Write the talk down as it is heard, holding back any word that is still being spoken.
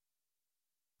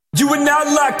You are now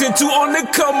locked into On the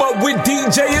Come Up with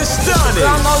DJ Astonish. You're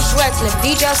almost reckless.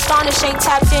 DJ Astonish ain't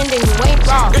tapped in, then you ain't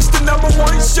wrong. It's the #1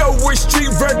 show where street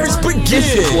records begin.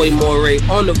 This your boy Moray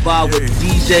on the bar with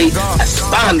DJ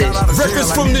Astonish.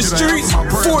 Records from the streets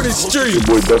for the streets. Your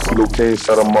boy Dusty Locane,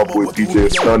 shout out my boy DJ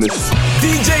Astonish.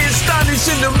 DJ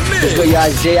Astonish in the mix. This boy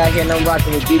Jay out here and I'm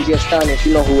rocking with DJ Astonish.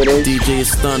 You know who it is. DJ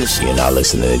Astonish. You're now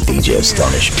listening to DJ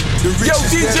Astonish. Yo,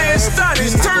 DJ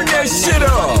Astonish, turn that shit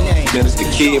up. Man, it's the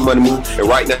Kid Money Move, and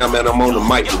right now, man, I'm on the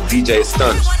mic with DJ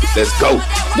Astonish. Let's go.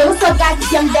 Yo, what's up, guys? It's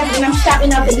Young Devin, and I'm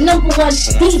shouting out the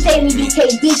 #1 DJ in the UK,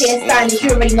 DJ Astonish.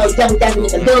 You already know Young Devin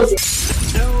in the building.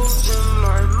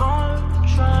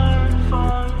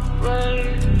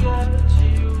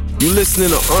 You listening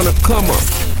to On the Come Up.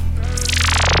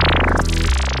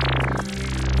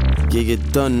 Yeah, you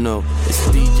done know. It's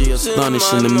DJ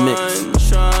Astonish in the mix.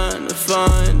 Trying to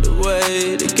find a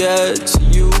way to get to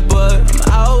you, but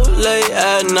I'm out late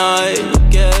at night,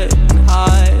 getting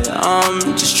high.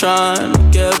 I'm just trying to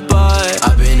get by.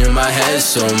 I've been in my head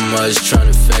so much,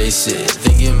 trying to face it.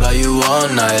 Thinking about you all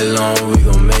night long, we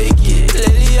gon' make it.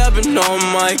 Lately I've been on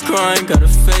my grind, gotta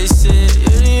face it.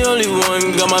 You're the only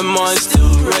one, got my mind still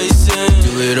racing.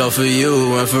 Do it all for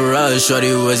you and for us,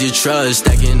 shorty, where's your trust?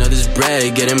 Stacking all this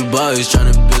bread, getting bugs,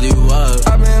 trying to build you up.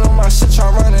 I've been on my shit,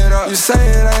 tryna run it up. You say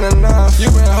it ain't enough, you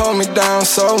been holding me down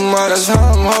so much. That's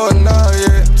how I'm holding up,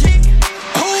 yeah.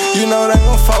 You know they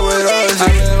gon' fuck with us.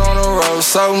 I've been on the road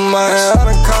so much, I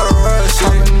done caught a rush.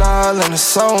 I've been all in it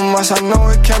so much, I know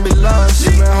it can't be lost.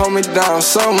 You been holding me down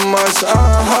so much, in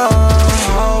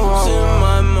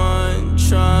my mind,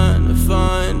 trying to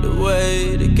find a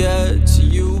way to get to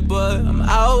you, but I'm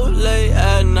out late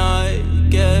at night,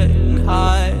 getting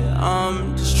high.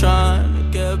 I'm just trying to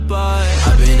get by.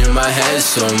 I've been in my head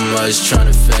so much, trying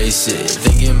to face it.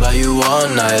 Thinking about you all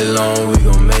night long, we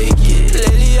gon' make it.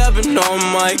 Lately I've been on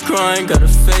my grind, gotta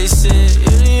face it.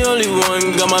 You're the only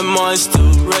one, got my mind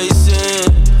still racing.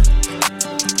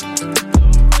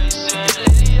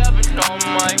 Lately I've been on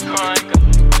my grind, gotta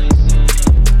face it.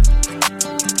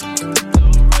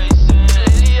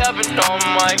 Lately I've been on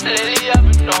my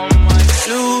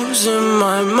losing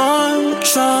my mind,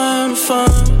 trying to find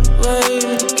a way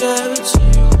to get to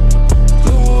you.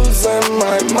 Losing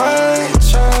my mind,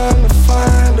 trying to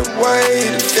find a way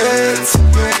to get to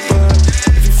you.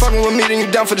 If you fucking with me, then you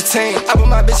down for the team. I put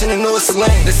my bitch in the newest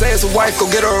Celine. They say it's a wife, go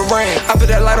get her a ring. I put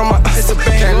that light on my, it's a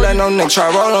bang. Can't let no nigga try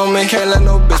roll on me. Can't let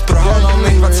no bitch put a hold on me.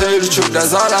 If I tell you the truth,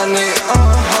 that's all I need.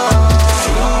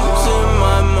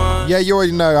 Yeah, you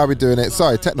already know how we're doing it.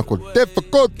 Sorry, technical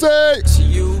difficulty.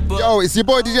 Yo, it's your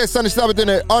boy DJ Astonish. We're doing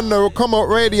it on the Come Up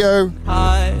Radio.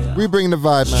 We bring the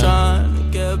vibe, man.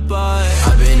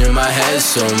 I've been in my head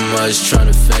so much, trying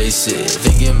to face it.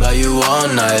 Thinking about you all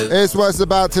night. It's what it's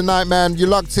about tonight, man. You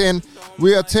locked in.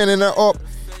 We are turning it up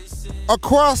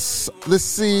across the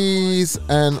seas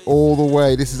and all the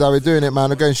way. This is how we're doing it, man.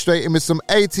 We're going straight in with some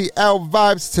ATL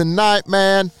vibes tonight,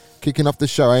 man. Kicking off the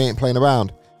show. I ain't playing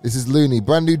around. This is Looney,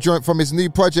 brand new joint from his new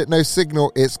project, No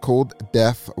Signal. It's called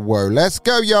Death Woe. Let's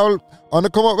go, yo. On the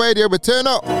Come Up Radio, we turn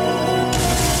up.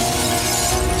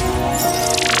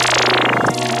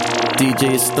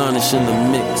 DJ Astonish in the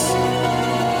mix.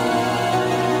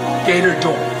 Gator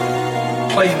don't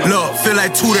play no. Look, feel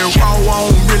like to that raw, I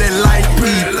don't really like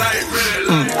people.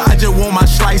 I just want my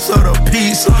slice of the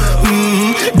pizza.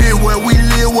 Did what we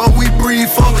live, what we breathe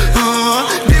for.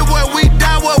 Did what we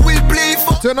die, what we bleed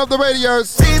for. Turn up the radios.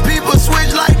 See people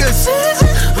switch like the season.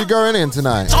 We going in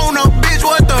tonight. On a bitch,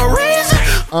 what the reason?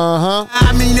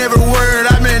 I mean every word,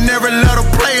 I mean every letter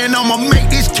play, and I'ma make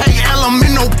this K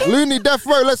element no. Looney Death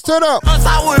Row, let's turn up. Cause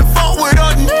I wouldn't fuck with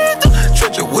a nigga.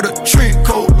 Trencher with a trench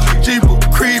coat, Jeep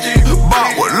creepy.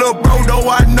 Bought with lil' bro, though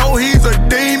I know he's a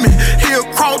demon. He'll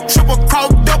cross, triple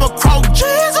cross, double cross,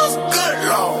 Jesus. Good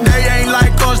Lord. They ain't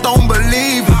like us, don't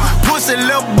believe it. Pussy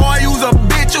little boy, you's a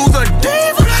bitch, you's a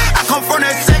diva. I come from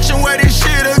that section where this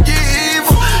shit'll get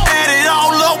evil. Add it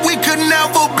all up, we could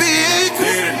never be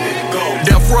equal.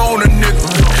 Death row on a nigga,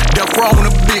 death row on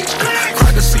a bitch.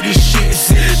 I can see this shit,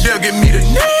 they'll give me the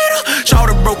needle.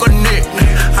 Shawty broke a neck,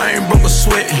 I ain't broke a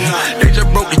sweat. They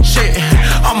just broke the check,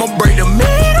 I'ma break the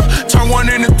middle. Turn one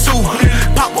into two,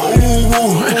 pop a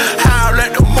ooh-woo. Howl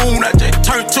at the moon, I just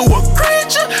turned to a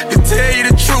creature. To tell you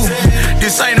the truth,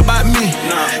 this ain't about me,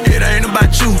 it ain't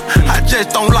about you. I just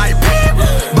don't like people,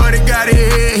 but it got a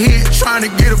head hit, trying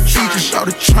to get a feature.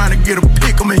 Shawty trying to get a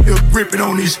pick, I'm in here gripping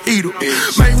on this heater.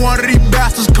 Make one of these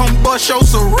bastards come bust your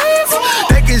cerebral.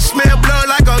 They can smell blood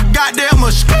like a goddamn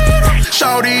mosquito.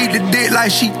 Shawty eat the dick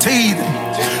like she teething.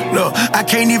 Look, I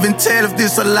can't even tell if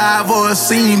this alive or a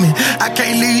semen. I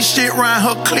can't leave shit around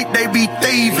her clique, they be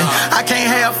thieving. I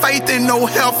can't have faith in no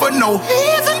hell for no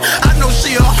heathen. I know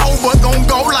she a hoe, but gon'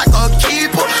 go like a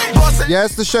keeper. Yeah,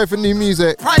 it's the show for new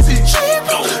music. Price is cheap.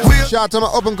 Shout out to my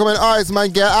up and coming artists,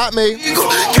 man. Get at me.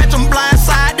 Catch them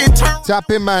blindside, then turn. Tap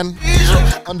in, man.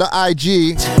 On the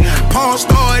IG.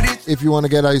 If you want to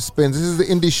get those spins. This is the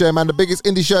indie show, man. The biggest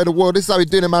indie show in the world. This is how we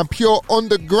doing it, man. Pure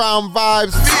underground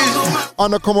vibes.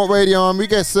 On the Come Up Radio, and we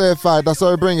get certified. That's how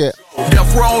we bring it.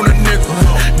 Death row on a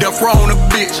nigga. Death row on a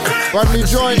bitch. Brand new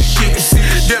joint.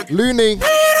 Looney.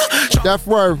 Death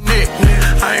row.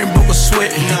 I ain't broke a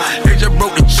sweat. They just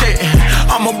broke the check.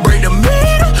 I'ma break the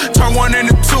meter. Turn one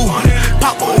into two.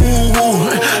 Pop a ooh.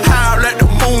 Howl at the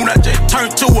moon. I just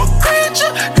turned to a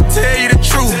creature. To tell you the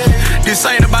truth, this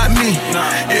ain't about me.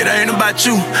 It ain't about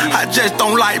you. I just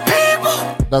don't like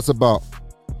people. That's about.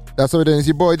 That's what we're doing. It's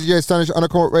your boy DJ Astonish on the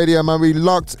Come Up Radio, man. We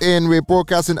locked in. We're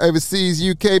broadcasting overseas,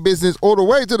 UK business, all the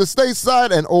way to the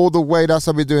stateside and all the way. That's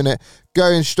how we're doing it.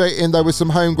 Going straight in there with some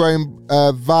homegrown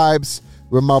vibes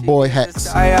with my boy Hex.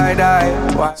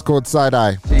 It's called Side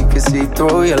Eye. She can see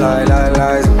through your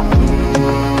lies.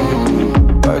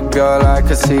 But girl, I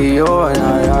can see you and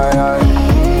I.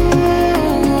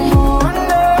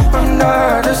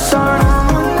 Under the sun,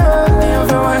 the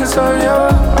influence of you.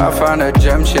 I found a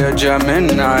gem, she a gem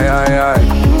in I.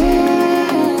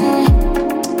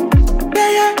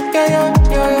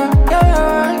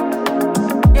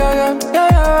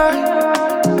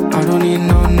 I don't need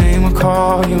no name, I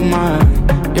call you mine.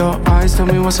 Your eyes tell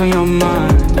me what's on your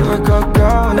mind. You're a good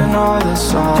girl on another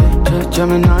side.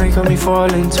 Gemini got me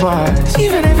falling twice.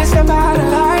 Even if it's never out of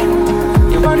line,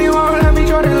 your body won't let me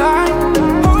draw the line.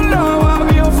 Oh no, I'll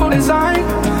be your full design.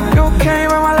 You came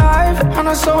in my life, and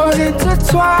our souls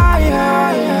intertwined.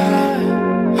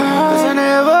 Cause I'll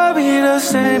never be the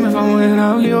same if I'm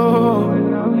without you.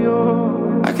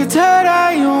 I can tell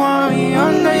that you want me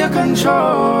under your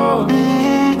control.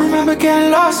 Remember getting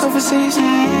lost overseas,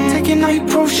 taking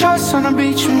night-proof shots on the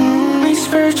beach. Make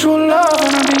spiritual love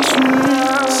on the beach.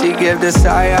 She give the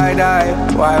side eye,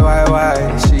 why?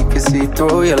 She can see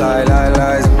through your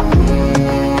lies.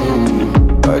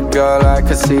 But girl, I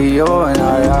can see you and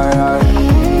I.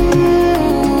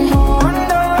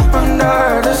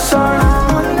 Under the sun,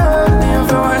 the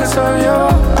influence of you.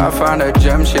 I found a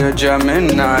gem, she a gem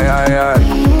in I.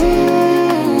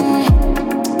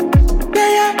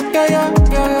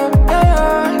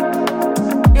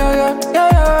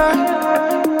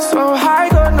 So high,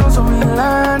 God knows when we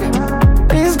land.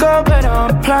 Things go better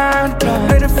on plan.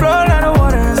 Let it flow like the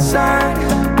water and sand.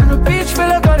 And the beach feel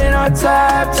like God in our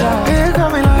tap. It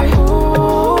got me like,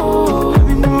 ooh, let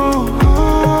me move.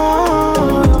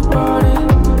 Your body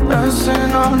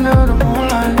dancing under the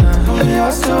moonlight. Only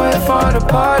us to wait for the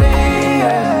party,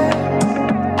 yeah.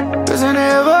 Cause I'll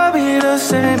never be the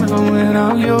same if I'm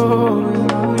without you.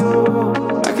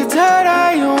 I can tell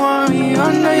that you want me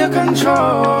under your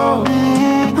control.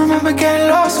 Remember getting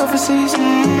lost overseas,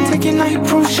 taking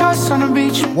night-proof shots on the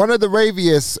beach. One of the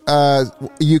raviest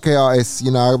UK artists,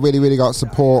 you know, I really got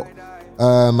support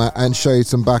and show you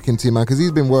some backing to, man, because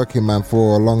he's been working, man,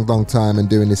 for a long time and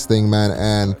doing this thing, man,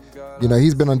 and, you know,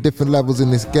 he's been on different levels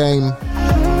in this game,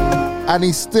 and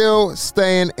he's still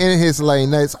staying in his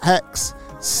lane. Now it's Hex,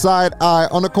 Side Eye,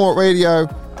 on the Come Up Radio.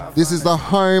 This is the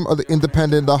home of the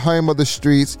independent, the home of the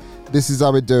streets. This is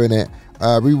how we're doing it.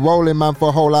 We rolling, man, for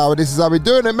a whole hour. This is how we're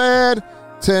doing it, man.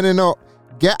 Turning up.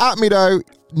 Get at me, though.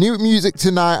 New music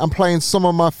tonight. I'm playing some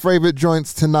of my favorite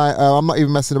joints tonight. I'm not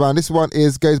even messing around. This one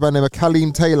goes by the name of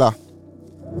Kaleem Taylor.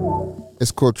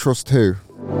 It's called Trust Who.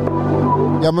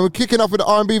 Yeah, man, we're kicking off with the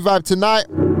R&B vibe tonight.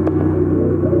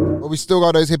 But we still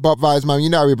got those hip-hop vibes, man. You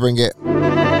know how we bring it.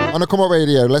 On the Come Up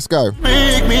Radio. Let's go.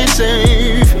 Make me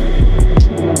safe.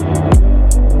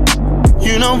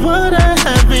 You know what I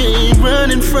have been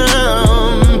running from.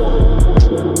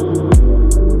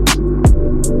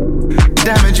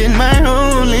 Damaging my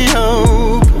only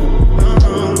hope.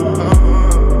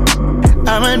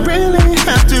 I might really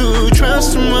have to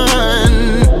trust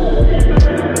someone.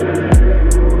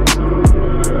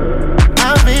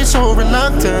 I've been so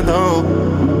reluctant though.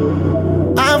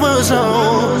 I've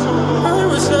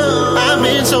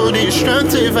been so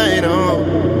destructive, I know.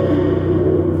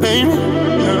 Baby,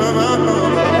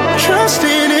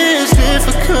 trusting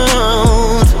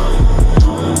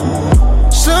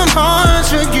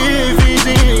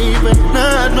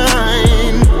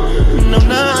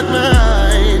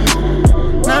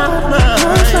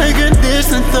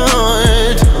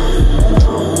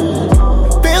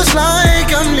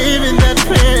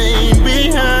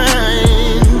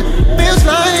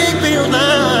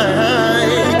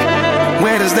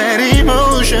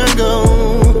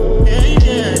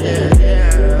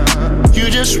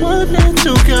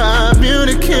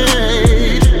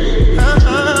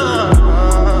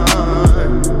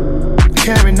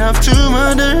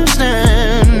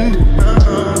understand.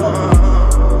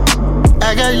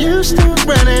 I got used to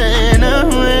running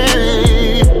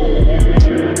away.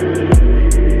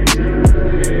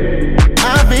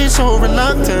 I've been so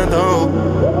reluctant though.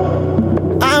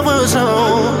 I was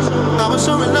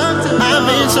so reluctant. I've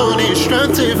been so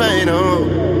destructive, I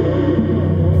know.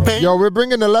 Yo, we're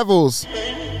bringing the levels.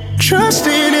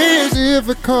 Trusting is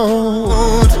difficult.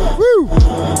 Woo!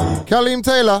 Kaleem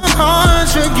Taylor.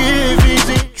 Hearts forgive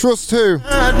easy. Trust who?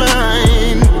 Not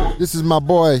mine. This is my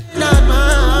boy. Not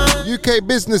mine. UK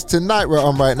Business Tonight we're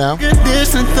on right now.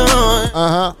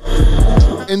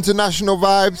 International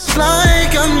vibes.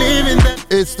 Like I'm living that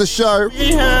it's the show.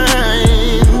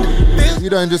 Behind. You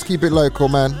don't just keep it local,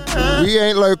 man. We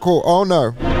ain't local. Oh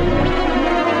no.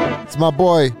 It's my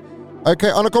boy.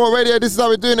 Okay, on the Come On Radio, this is how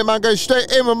we're doing it, man. Go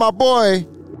straight in with my boy,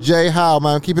 J Howe,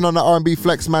 man. Keeping on the R&B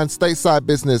flex, man. Stateside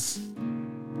business.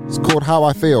 It's called How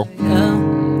I Feel.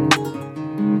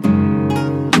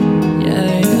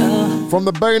 From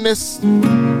the bonus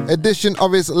edition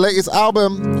of his latest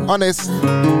album, Honest.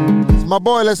 It's my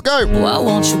boy, let's go. Why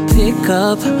won't you pick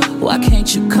up? Why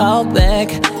can't you call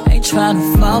back? Ain't trying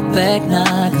to fall back,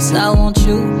 nah, cause I want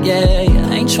you,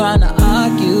 yeah. Ain't trying to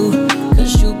argue,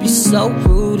 cause you be so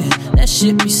rude. That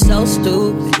shit be so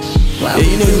stupid. Yeah,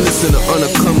 you know you listen to On the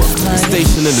Come Up,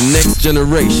 station of the next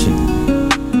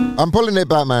generation. I'm pulling it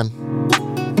back, man.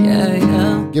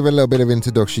 Yeah. Give it a little bit of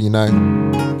introduction, you know.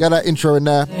 Get that intro in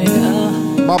there.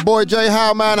 My boy J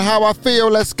Howe, man, How I Feel.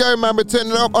 Let's go, man. We're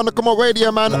turning it up on the Come On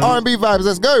Radio, man. R&B vibes,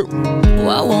 let's go.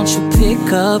 Why won't you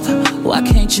pick up? Why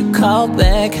can't you call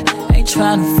back? Ain't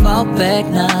trying to fall back,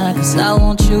 nah, cause I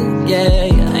want you,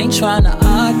 yeah. Ain't trying to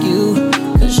argue,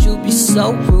 cause you be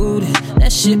so rude.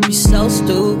 That shit be so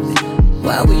stupid.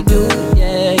 Why we do it,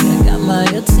 yeah. You got my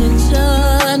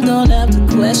attention. Don't have to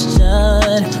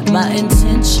question my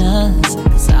intentions,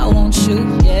 cause I want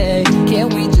you, yeah. Can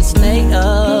we just lay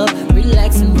up,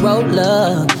 relax and roll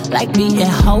up, like me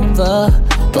and Hova?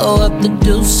 Blow up the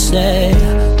deuce,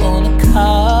 wanna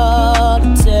call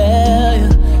to tell you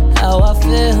how I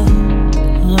feel.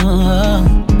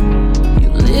 You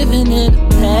living in the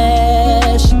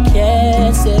past, you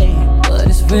can't say, but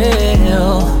it's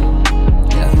real.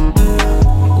 Yeah.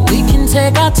 We can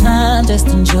take our time, just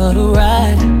enjoy the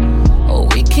ride. Or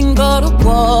we can go to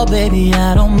war, baby,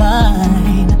 I don't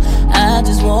mind. I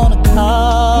just wanna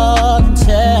call and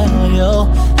tell you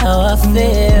how I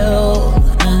feel.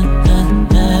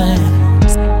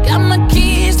 Got my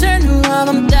keys turned around,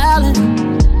 I'm dialing.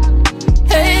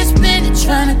 Hey, spinning,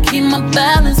 trying to keep my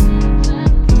balance.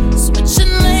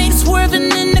 Switching lanes,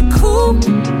 swerving in the coupe.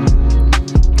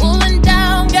 Pulling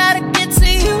down, gotta get to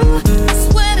you. I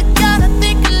swear to God, I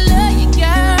think I love you,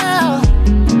 girl.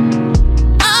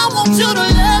 I want you to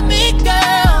love me,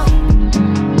 girl.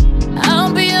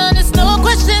 I'll be honest, no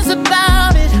questions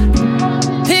about it.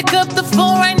 Pick up the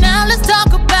phone right now, let's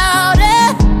talk about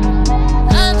it.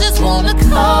 I just wanna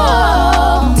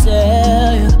call and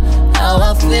tell you how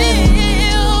I feel.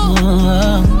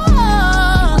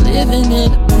 Living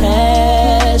in the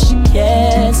past, you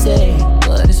can't say,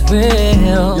 but it's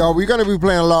real. Yo, we're gonna be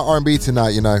playing a lot of R&B tonight,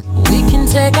 you know. We can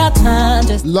take our time,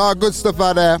 just a lot of good stuff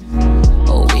out there.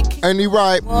 Only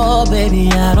right. Oh, baby,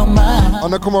 I don't mind.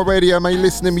 On the Come On Radio, man, you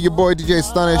listening to your boy DJ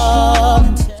Astonish.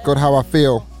 It's called How I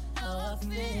Feel.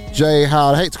 J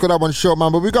Howe. I hate to cut that one short,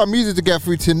 man, but we got music to get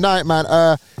through tonight, man.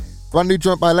 Brand new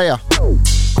joint by Leia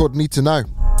called Need to Know.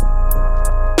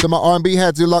 To my R&B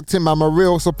heads who locked in, man, my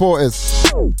real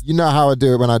supporters. You know how I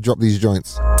do it when I drop these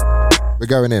joints. We're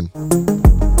going in.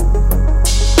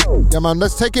 Yeah, man,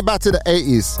 let's take it back to the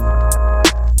 80s.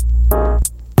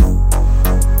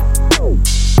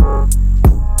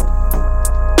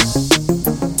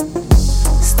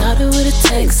 Started with a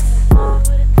text,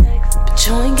 but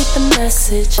you ain't get the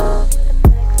message. I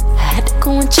had to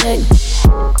go and check.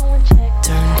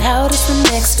 Turned out it's the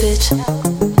next bitch.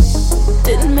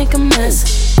 Didn't make a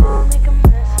mess.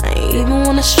 I ain't even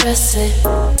wanna stress it.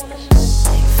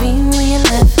 Ain't feeling when you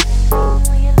left, but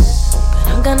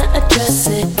I'm gonna address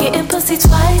it. Getting pussy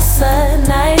twice a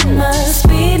night must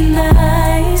be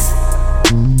nice.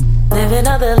 Living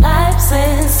other lives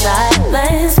in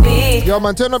silence. Yo,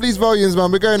 man, turn up these volumes,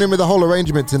 man. We're going in with the whole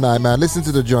arrangement tonight, man. Listen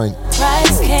to the joint.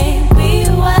 Price can't be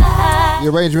why. The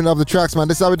arrangement of the tracks, man.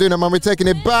 This is how we're doing it, man. We're taking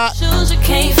it back. Shoes, you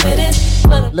can't fit it,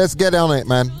 but let's get on it,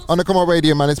 man. On the Come On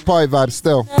Radio, man. It's party vibes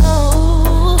still.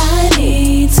 I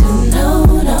need to know,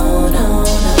 no.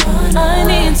 I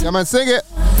need to, yeah, man, sing it.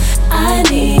 I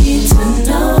need to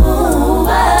know.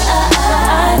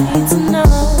 I need to know.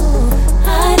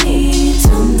 I need to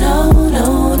know,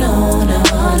 no.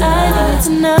 I need to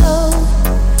know.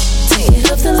 Take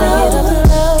it up the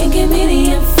low and give me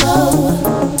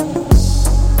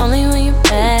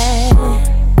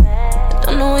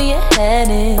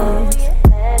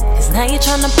you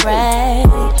tryna brag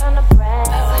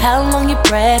about how long you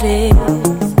bred it.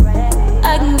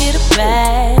 I can get it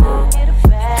back.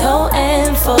 Go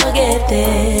and forget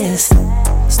this.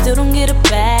 Still don't get it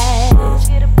back.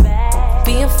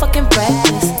 Being fucking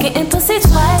reckless. Getting pussy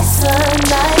twice a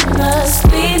night must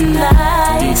be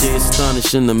nice. DJ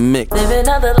Astonish in the mix. Living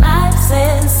other lives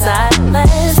in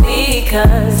silence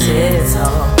because it's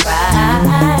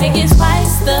alright. Making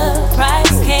twice the price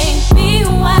can't be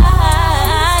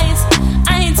wise.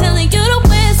 I ain't telling you to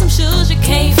wear some shoes you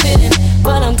can't fit in,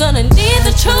 but I'm gonna need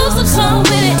the truth to come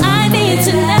with it. I need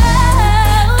to know.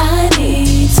 I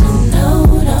need to know,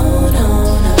 no,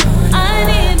 no, no. I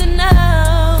need to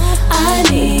know. I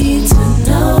need to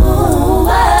know.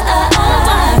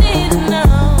 I need to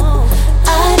know.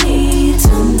 I need to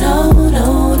know,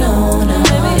 no, no, no.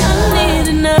 Baby, I need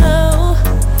to know.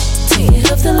 Take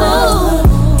it off the low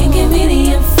and give me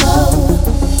the info.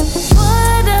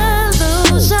 What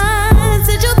illusions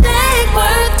did you think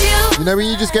worth you? You know when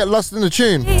you just get lost in the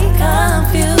tune?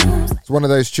 Confused. It's one of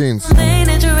those tunes.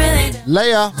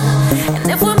 Leia.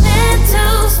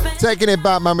 Taking it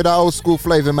back, man, with that old school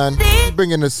flavor, man.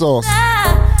 Bringing the sauce.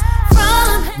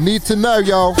 Need to know,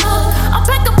 yo.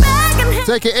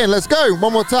 Take it in, let's go.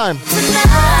 One more time. I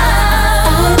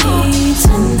need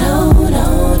to know,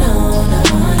 no, no, no.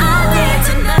 I need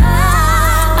to know.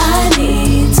 I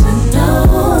need to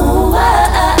know. I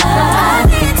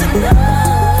need to know.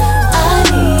 I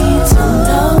need to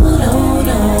know, no,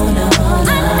 no, no.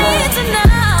 I need to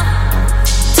know.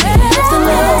 Take the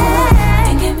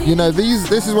low. You know,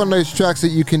 this is one of those tracks that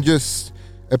you can just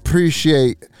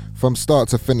appreciate from start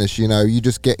to finish. You know, you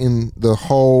just get in the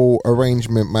whole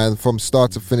arrangement, man, from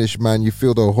start to finish, man. You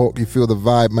feel the hook, you feel the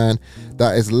vibe, man.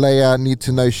 That is Leia. Need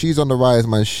to know. She's on the rise,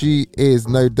 man. She is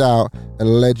no doubt a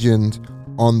legend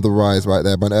on the rise right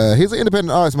there, man. Here's an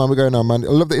independent artist, man. We're going on, man. I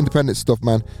love the independent stuff,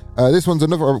 man. This one's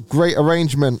another great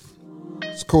arrangement.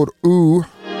 It's called Ooh.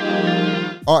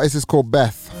 Artist is called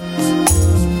Beth.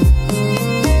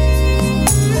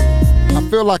 I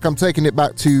feel like I'm taking it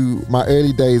back to my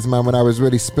early days, man, when I was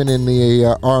really spinning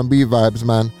the R&B vibes,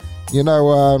 man. You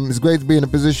know, it's great to be in a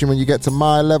position when you get to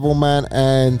my level, man,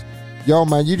 and yo,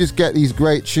 man, you just get these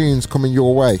great tunes coming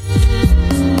your way.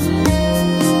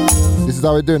 This is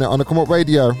how we're doing it on the Come Up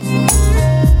Radio.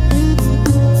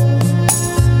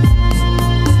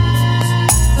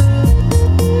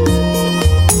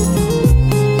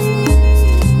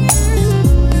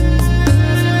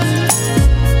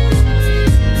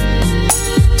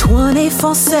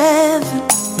 For 7,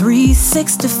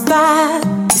 365.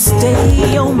 You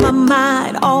stay on my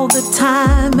mind all the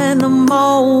time, and I'm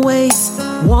always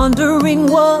wondering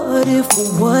what if or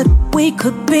what we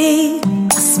could be.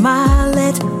 I smile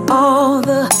at all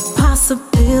the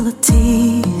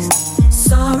possibilities.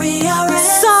 Sorry I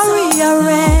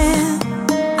ran.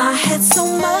 I had so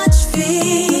much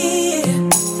fear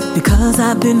because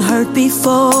I've been hurt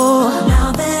before.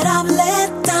 Now that I'm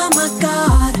let down, my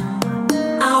God,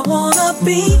 I wanna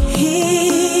be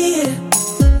here,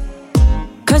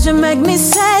 'cause you make me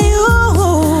say ooh,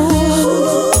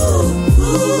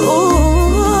 ooh,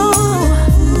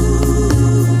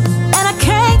 and I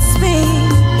can't speak.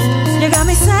 You got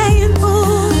me saying ooh,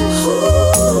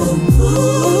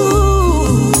 ooh,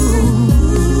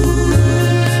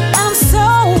 and I'm so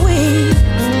weak.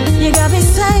 You got me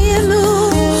saying ooh.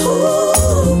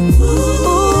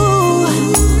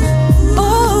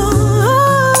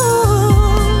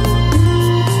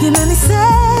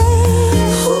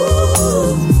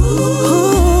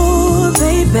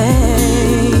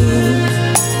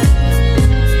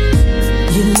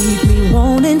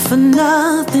 For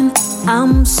nothing,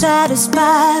 I'm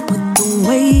satisfied with the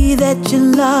way that you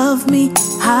love me,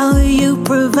 how you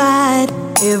provide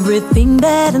everything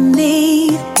that I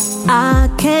need. I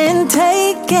can't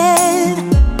take it.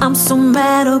 I'm so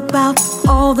mad about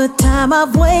all the time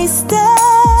I've wasted.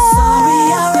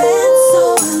 Sorry I ran so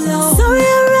long.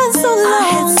 I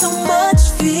had so much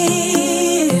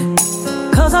fear,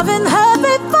 'cause I've been hurt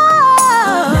before.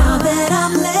 Now that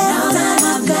I'm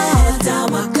let down,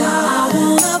 my God, I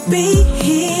wanna be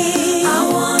here.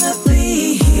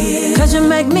 'Cause you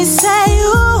make me say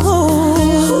ooh,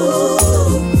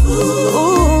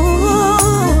 ooh,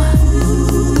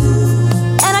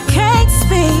 and I can't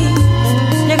speak.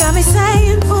 You got me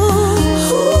saying ooh,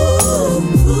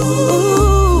 ooh,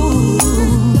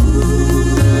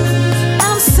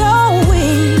 I'm so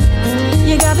weak.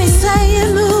 You got me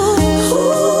saying ooh.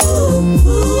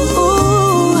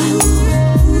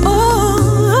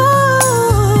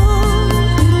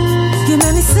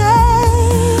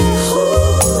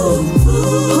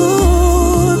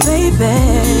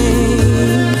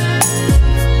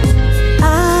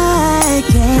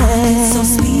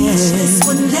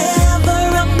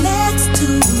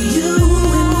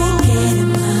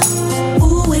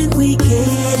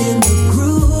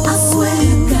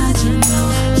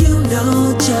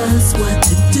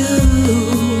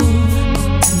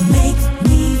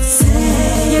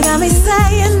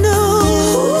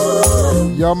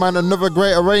 Yo, man, another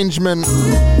great arrangement.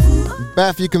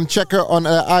 Beth, you can check her on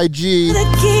IG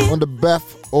on the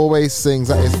Beth Always Sings.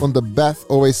 That is on the Beth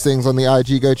Always Sings on the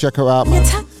IG. Go check her out, man.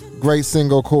 Great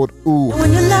single called Ooh.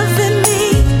 When you're loving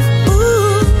me,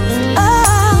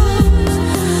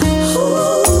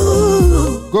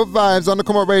 Good vibes on the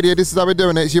Come Up Radio. This is how we're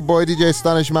doing it. It's your boy DJ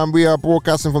Astonish, man. We are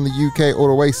broadcasting from the UK all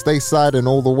the way stateside and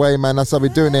all the way, man. That's how we're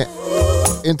doing it.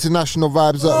 International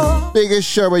vibes up. Biggest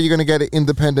show where you're going to get it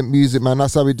independent music, man.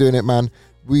 That's how we're doing it, man.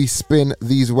 We spin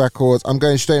these records. I'm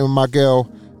going straight with my girl,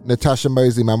 Natasha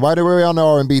Mosley, man. Right away on the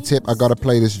R&B tip, I got to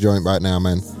play this joint right now,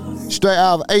 man. Straight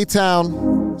out of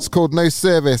A-Town. It's called No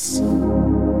Service.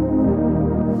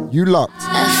 You locked.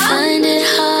 I find it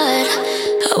hard.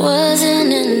 I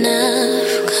wasn't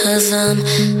enough. Cause I'm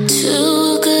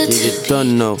too good to You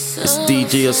done know. It's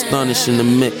DJ Astonish in the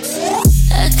mix.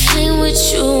 I came with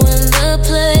you in the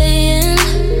playing.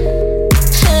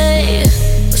 Hey,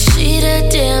 was she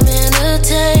that damn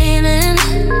entertaining?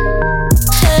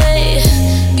 Hey,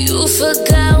 you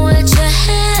forgot what you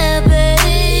had,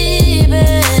 baby.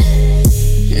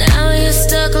 Now you're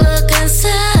stuck looking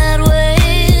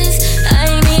sideways. I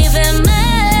ain't even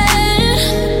mad.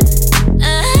 I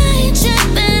ain't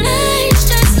tripping, I ain't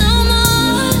stressed no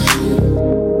more.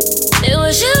 It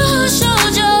was you who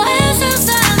showed your ass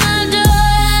outside my door.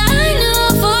 I knew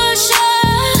for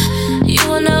sure you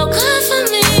were no good for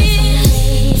me.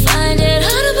 Find it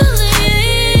hard to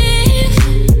believe.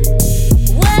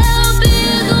 Well,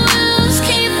 big wheels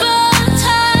keep on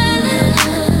turning,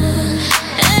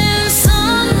 and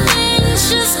some things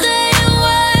just stay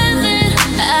worth it.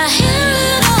 I hear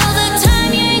it all the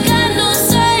time. You ain't got no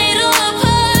sight or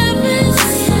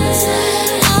purpose.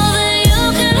 All that you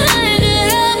can hang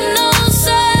it up, no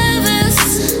service,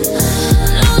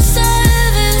 no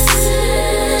service.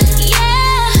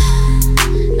 Yeah,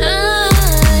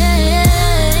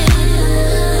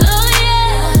 oh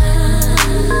yeah.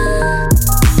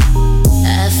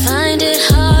 I find it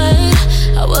hard.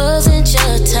 I wasn't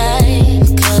your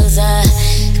type. Cause I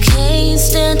can't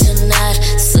stand to not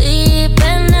sleep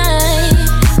at night.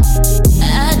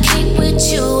 I keep with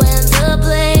you and the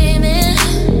blaming.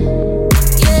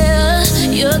 Yeah,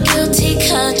 your guilty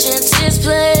conscience is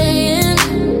playing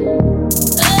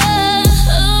a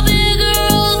bigger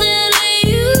role than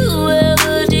you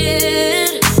ever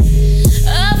did.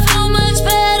 I feel much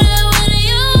better when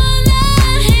you're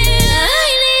not here. I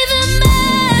ain't even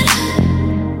mad.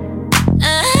 I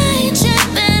ain't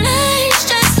tripping, I ain't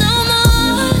stressed no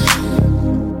more.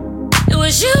 It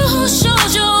was you who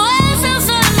showed your ass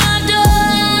outside my door.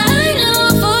 I knew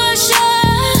for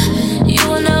sure you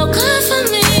were no good for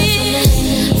me.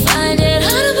 Find it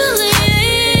hard to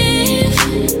believe.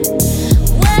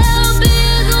 Well,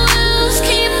 big wheels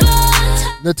keep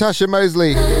on Natasha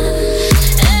Mosley.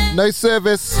 No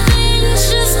Service.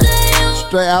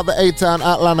 Straight out the A-Town,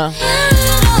 Atlanta.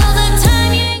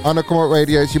 On the Come Up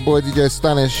Radio, it's your boy DJ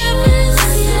Astonish.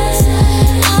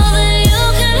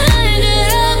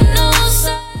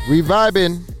 We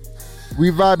vibing.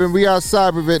 We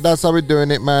outside with it. That's how we're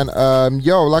doing it, man.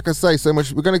 Yo, like I say, so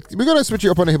much. We're gonna switch it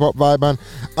up on a hip hop vibe, man.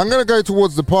 I'm gonna go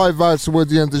towards the party vibes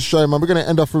towards the end of the show, man. We're gonna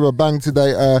end off with a bang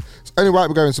today. It's only right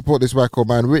we go and support this record,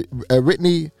 man.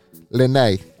 Whitney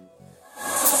Lene.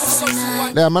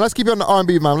 Yeah, man. Let's keep it on the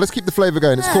R&B, man. Let's keep the flavor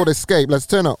going. It's called Escape. Let's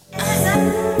turn up.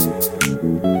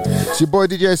 It's your boy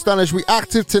DJ Astonish. We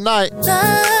active tonight,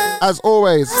 as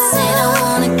always. Said I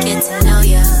wanna get to know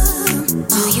ya.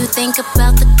 Do you think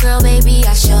about the girl, baby?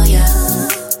 I show ya.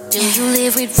 Do you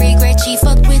live with regret? She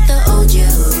fucked with the old you.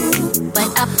 But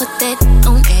I put that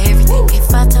on everything.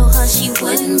 If I told her, she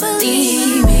wouldn't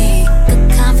believe me.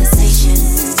 Good conversation.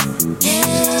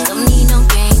 Yeah. Don't need no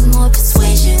game or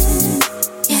persuasion.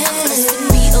 Yeah. Let's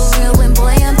be a real one,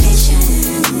 boy, I'm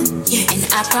patient. Yeah. And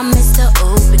I promise to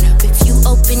open up if you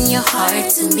open your heart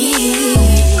to me.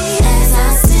 As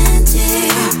I stand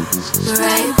here,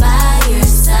 right by your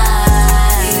side.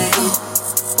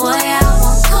 Boy, I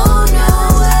won't go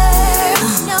nowhere.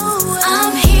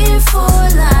 I'm here for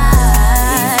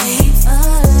life.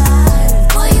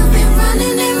 Boy, you've been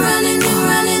running and running and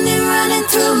running and running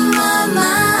through my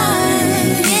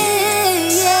mind.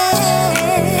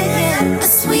 Yeah. A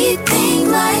sweet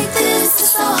thing like this is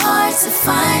so hard to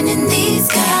find in these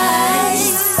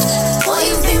guys. Boy,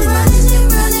 you've been running and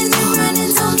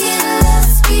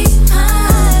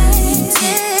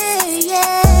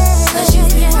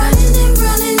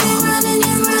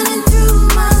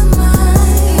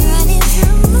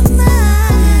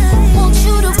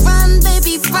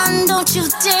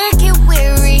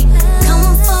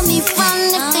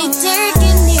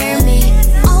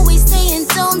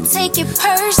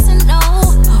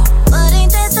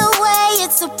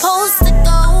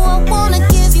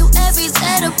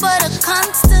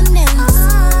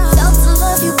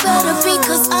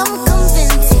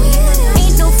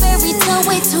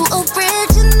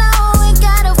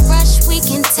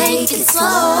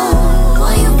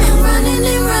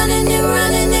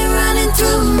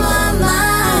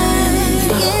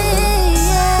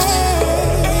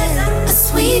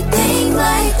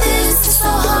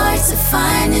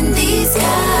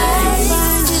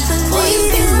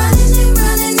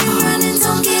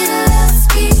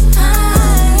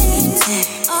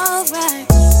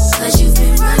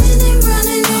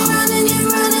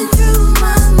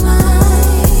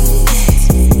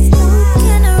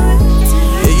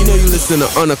in the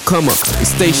undercomer, the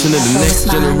station of the next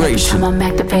generation. I'm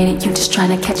activated, you just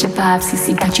trying to catch a vibe.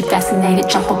 CC got you fascinated,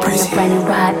 jump up on your brand new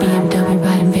ride. BMW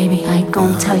riding, baby, I ain't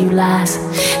gonna tell you lies.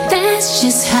 That's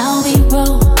just how we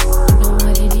roll. You know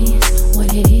what it is,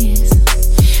 what it is.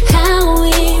 How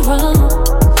we roll.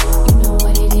 You know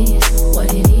what it is,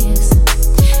 what it is.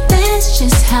 That's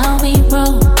just how we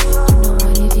roll. You know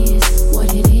what it is,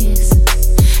 what it is.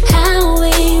 How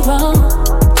we roll.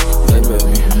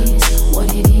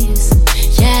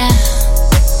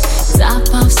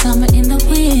 Summer in the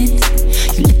wind.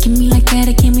 You look at me like that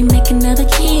again, we make another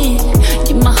kid.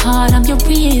 You're my heart, I'm your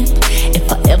rib.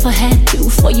 If I ever had to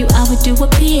for you, I would do a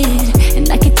bid. And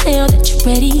I can tell that you're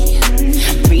ready.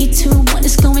 3, 2, 1,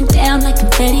 it's going down like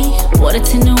confetti. Water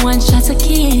 10 to 1 shots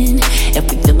again. If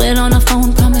we feel it on our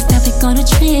phone, promise that we're gonna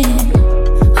trend.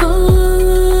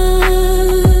 Ooh,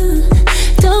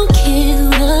 don't kill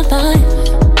the vibe.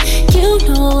 You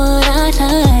know what I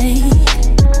like.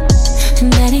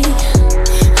 And daddy,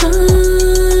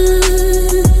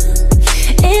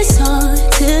 it's on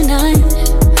tonight.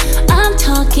 I'm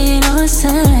talking on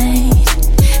sight.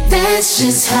 That's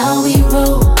just how we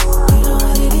roll. You know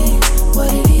what it is,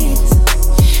 what it is.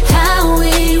 How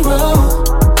we roll.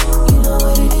 You know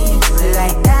what it is.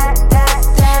 Like that.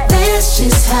 That's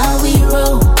just how we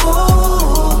roll.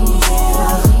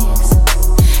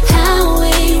 How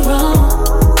we roll.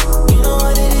 You know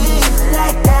what it is.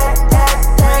 Like that.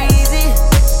 Crazy.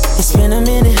 It's been a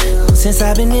minute since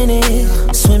I've been in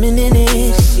it, swimming in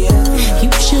it.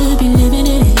 You should be living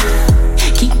in it.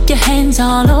 Keep your hands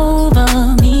all over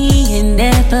me and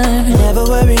never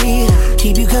worry,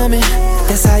 keep you coming.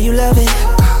 That's how you love it.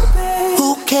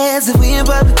 Who cares if we in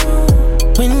public?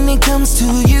 When it comes to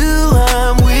you,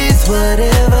 I'm with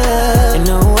whatever. And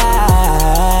no, I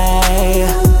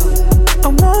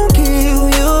won't kill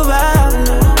your vibe.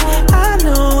 I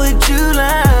know what you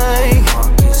like.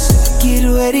 Get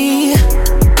ready.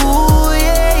 Ooh,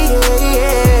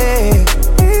 yeah.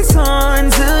 It's on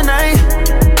tonight.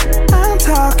 I'm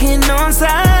talking on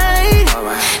sight.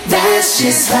 That's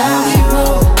just how we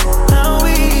roll.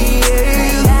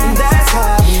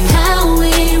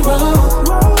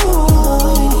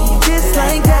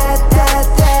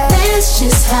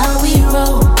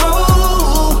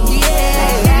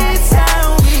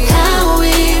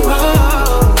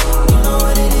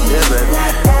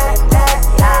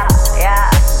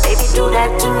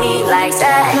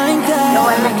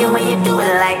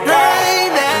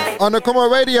 On the Come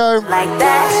On Radio. Like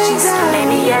that.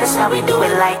 Maybe that's how we do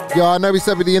it like that. Yo, I know we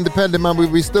said with the independent, man,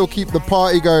 we still keep the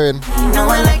party going.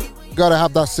 Gotta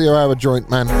have that Sierra joint,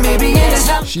 man.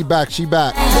 She back.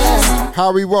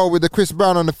 How we roll with the Chris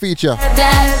Brown on the feature.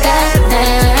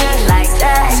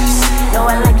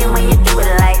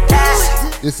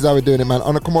 This is how we're doing it, man.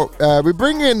 On the Come On, we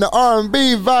bring in the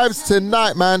R&B vibes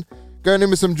tonight, man. Going in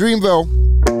with some Dreamville,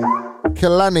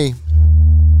 Kehlani.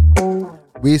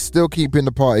 We still keeping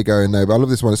the party going though, but I love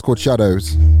this one. It's called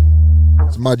Shadows.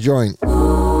 It's my joint. R&B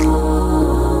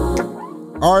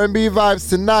vibes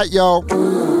tonight, yo.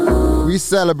 We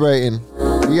celebrating.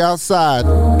 We outside.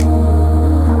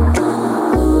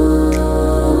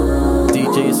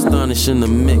 DJ Astonish in the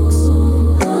mix.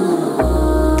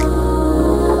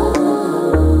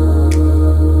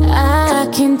 I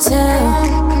can tell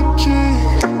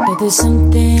that there's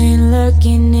something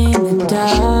lurking in the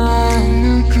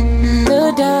dark.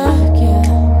 Yeah.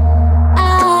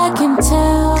 I can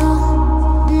tell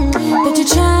that you're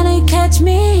trying to catch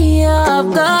me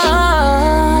off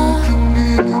guard,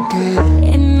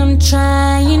 and I'm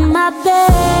trying my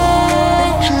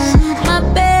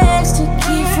best to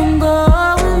keep from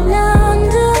going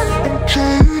under,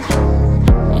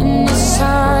 and it's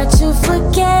hard to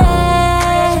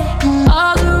forget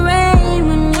all the rain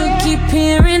when you keep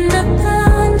hearing the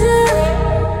thunder,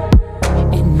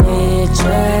 and it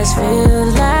just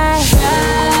feels like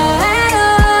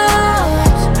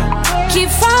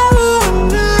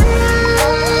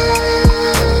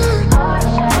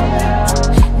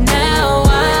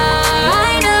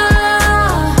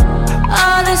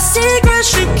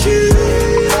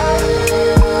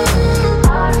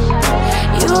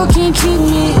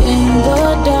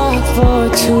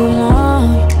too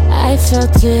long. I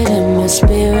felt it in my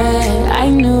spirit. I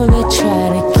knew they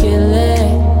tried to kill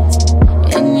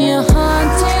it. And your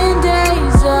haunting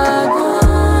days are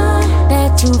gone.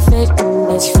 That too fake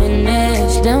is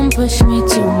finished. Don't push me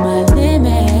to my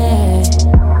limit.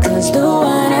 Cause the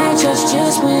one I just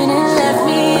went and left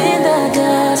me in the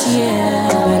dust. Yeah,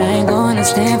 but I ain't gonna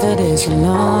stand for this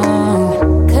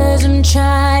long. Cause I'm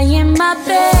trying my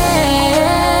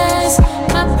best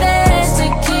to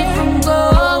keep from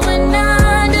going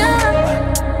under,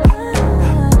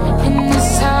 and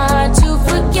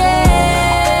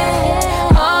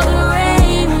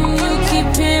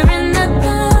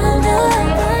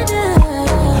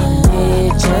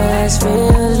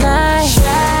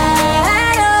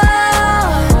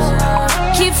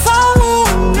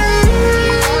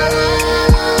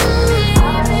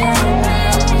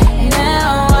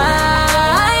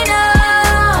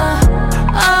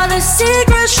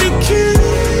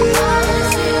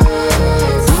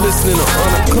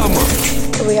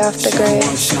off the grid.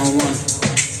 She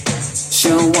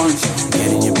don't want it. Get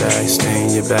in your bag, stay in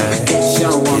your bag. She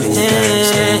don't want it.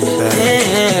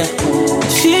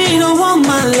 She don't want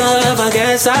my love, I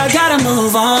guess I gotta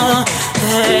move on.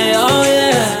 Hey, oh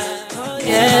yeah.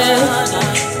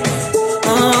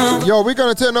 Yo, we're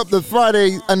gonna turn up the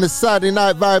Friday and the Saturday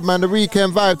night vibe, man. The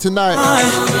weekend vibe tonight.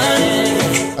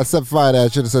 I said Friday, I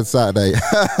should have said Saturday.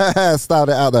 Start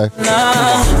it out though.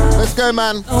 Let's go,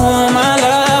 man.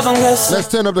 Let's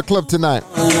turn up the club tonight.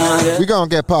 We gonna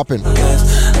get popping.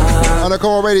 On the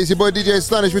Come On Radio, it's your boy DJ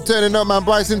Astonish. We're turning up, man.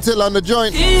 Bryson Till on the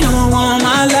joint. She don't want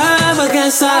my love, I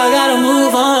guess I gotta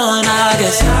move on. I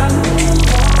guess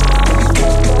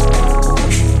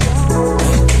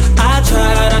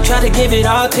I tried to give it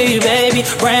all to you, baby.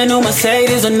 Brand new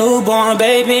Mercedes, a newborn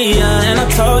baby. And I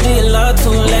told you your love too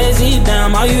lazy.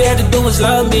 Damn, all you had to do was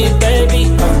love me, baby.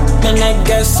 And that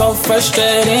gets so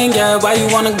frustrating, yeah. Why you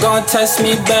wanna go and test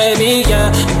me, baby,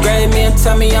 yeah. Grade me and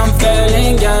tell me I'm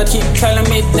failing, yeah. Keep telling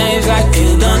me things like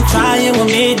you done trying with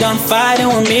me, done fighting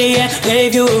with me, yeah.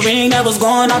 Gave you a ring that was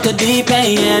going off the deep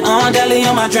end, yeah. On deli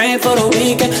on my drink for the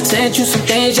weekend. Sent you some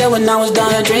things, yeah, when I was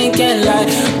done drinking. Like,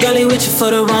 girlie with you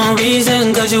for the wrong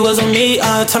reason, cause you wasn't me,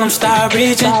 tell them stop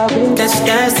reaching. That's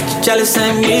jealous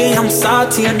of me. I'm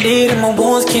salty, I need it, my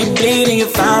wounds keep bleeding. You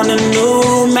found a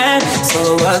new man,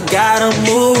 so I gotta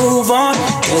move on.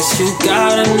 Guess you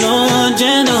got a new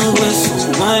agenda with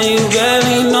someone you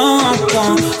barely know. I'm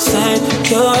gon' say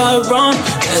you're wrong.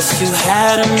 Guess you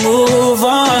had to move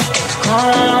on.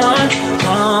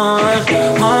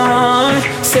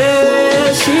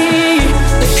 Said she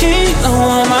don't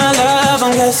want my love.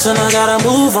 I'm guessing I gotta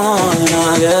move on.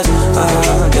 I guess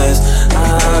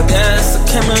I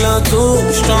came a little too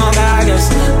strong. I guess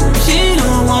she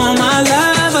don't want my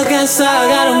love. I guess I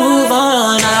gotta move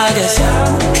on. I guess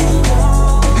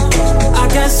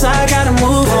I gotta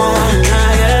move on.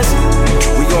 I guess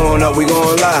we going up, we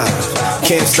going live.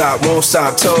 Can't stop, won't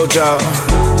stop, told y'all.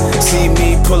 See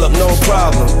me pull up, no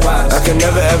problem. I can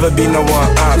never ever be no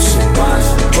one option.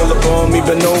 Pull up on me,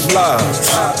 but no blocks.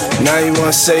 Now you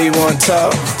wanna say you want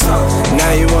talk.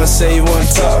 Now you wanna say you want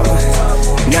talk.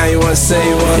 Now you wanna say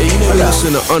you want. Yeah, you know,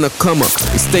 listen to On a Come Up,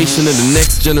 the station of the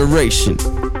next generation.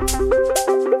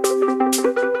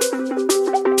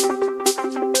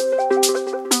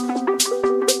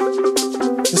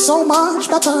 You're so much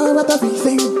better at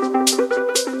everything.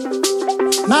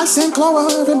 Nice and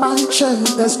clover in my chair,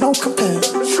 there's no compare.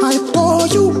 I adore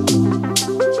you.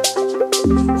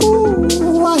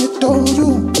 Ooh, I adore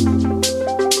you.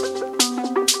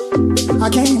 I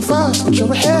came first, but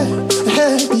you're ahead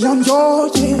beyond your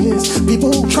years.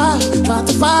 People try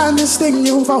to find this thing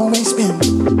you've always been.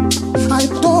 I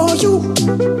adore you.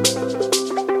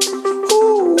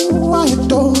 Ooh, I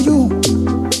adore you.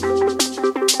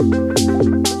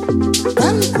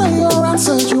 When prayer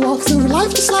answered, you walk through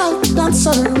life just like a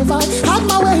dancer. If I had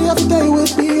my way, every day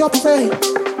would be your parade.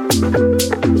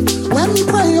 When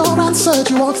prayer answered,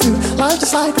 you walk through life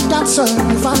just like a dancer.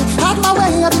 If I had my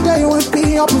way, every day would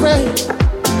be your parade.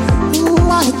 Ooh,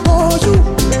 I adore you.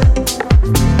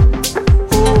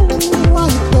 Ooh, I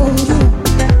adore you.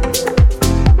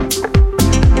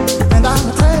 And I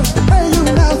pray you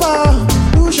never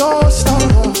lose your star.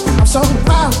 I'm so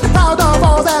proud of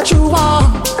all that you are.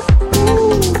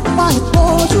 Ooh, I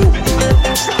adore you.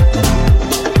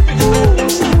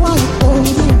 Ooh, I adore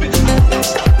you.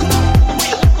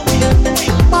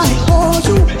 I adore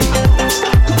you.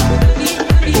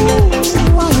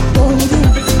 Ooh, I adore you.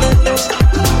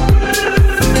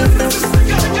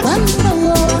 When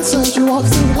prayer answered, you walk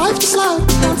through life just like a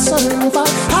dancer. If I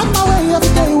had my way,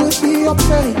 every day would be your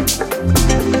parade.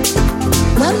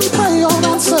 When prayer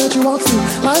answered, you walk through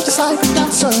life just like a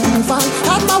dancer. If I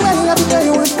had my way, every day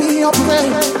would be your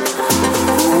parade.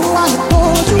 Ooh, I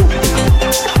adore you.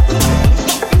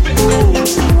 Ooh,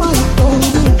 I adore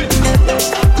you.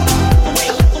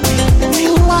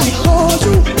 Ooh, I adore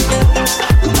you.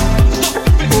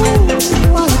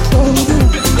 Ooh, I adore you.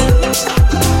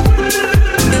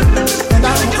 And I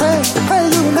pray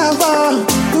you never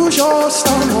lose your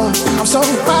star. I'm so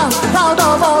proud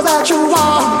of all that you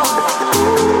are.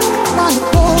 Ooh, I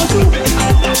adore you.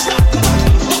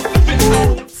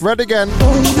 Fred again.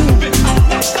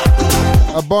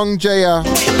 Abong Jaya,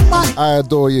 I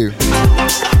adore you.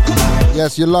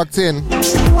 Yes, you're locked in.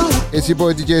 It's your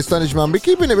boy DJ Astonish, man. We're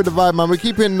keeping it with the vibe, man. We're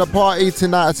keeping the party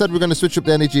tonight. I said we're going to switch up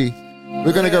the energy.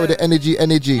 We're going to go with the energy.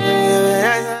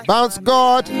 Bounce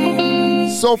God,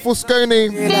 Soulful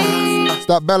Scony, it's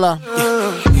that Bella.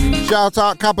 Shout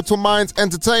out Capital Minds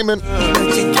Entertainment.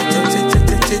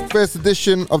 First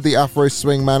edition of the Afro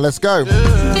Swing, man. Let's go.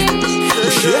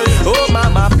 Oh,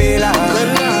 mama, Bella.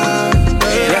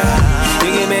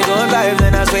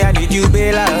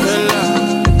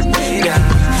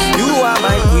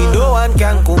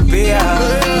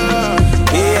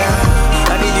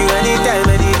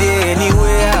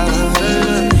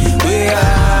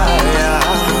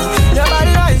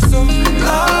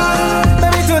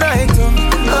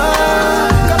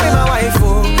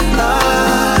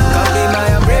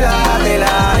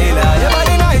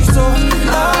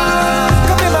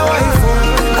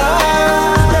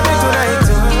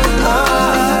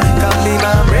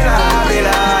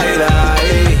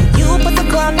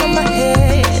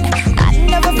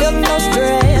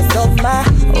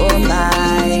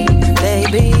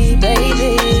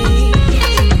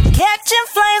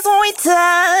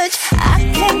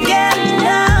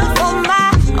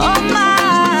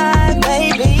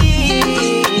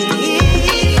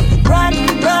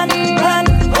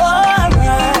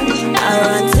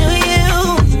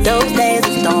 Those days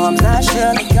of storms are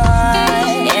surely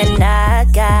gone, and I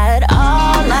got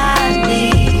all I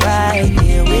need right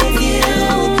here with you.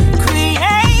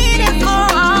 Created for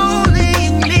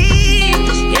only me.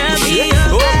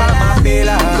 Yeah, oh, mama,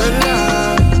 Bella.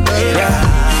 Yeah.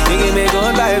 You give me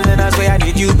good vibes, and I swear I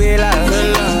need you, Bella.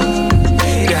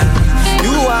 Yeah.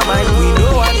 You are my queen, no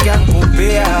one can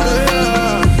compare.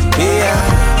 Yeah.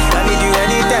 I need you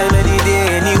anytime, any day,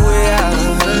 anywhere.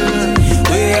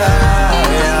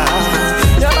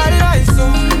 Your body nice, so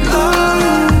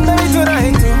baby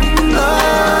tonight, too.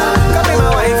 Come be my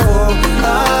wife, oh.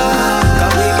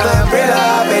 Come be my umbrella,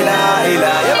 Bella,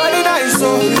 Bella. Your body nice, so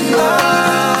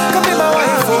come be my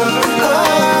wife, oh.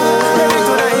 Baby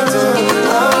tonight, too.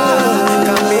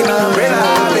 Come be my umbrella,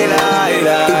 Bella,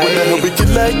 Bella. When I help it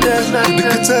like that, you the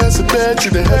guitar so bad, you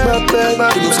done had my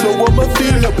back. You know slow on my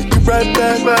feet, help me get right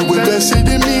back. You invested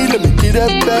in me, let me get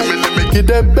that back. Let me get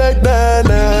that back, nah,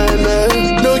 nah,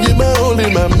 nah. No, you're my only,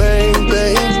 my main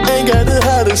thing. Ain't got to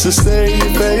hide to sustain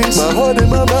your face. My heart and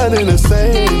my mind in the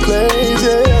same place,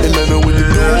 yeah. And I know what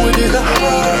you're doing with it,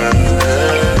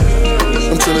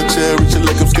 I'm trying to cherish it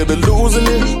like I'm scared of losing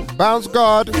it. Bounce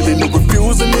God. Ain't no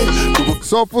refusing it.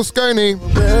 Soulful Scony.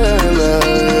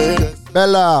 Bella.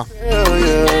 Bella.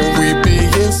 Yeah. We be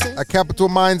insane. A Capital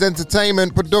Minds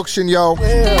Entertainment production, yo.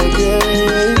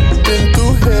 Been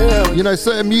through hell. You know,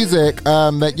 certain music,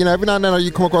 that, you know, every now and then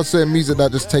you come across certain music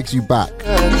that just takes you back.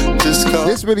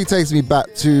 This really takes me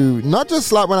back to not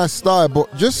just like when I started,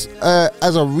 but just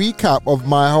as a recap of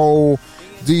my whole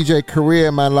DJ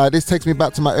career, man. Like, this takes me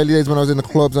back to my early days when I was in the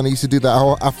clubs and I used to do that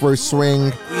whole Afro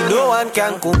swing. No one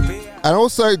can compare. And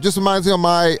also, just reminds me of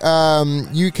my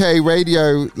UK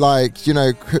radio, like, you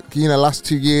know, last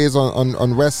 2 years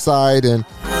on West Side, and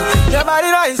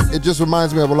it just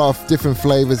reminds me of a lot of different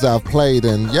flavors that I've played.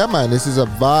 And yeah, man, this is a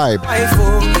vibe.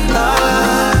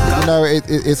 You know,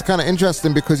 it's kind of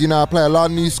interesting because, you know, I play a lot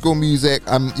of new school music.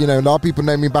 You know, a lot of people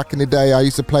know me back in the day. I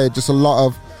used to play just a lot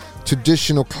of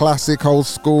traditional, classic, old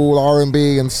school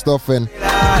R&B and stuff, and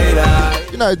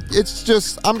you know, it's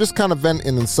just, I'm just kind of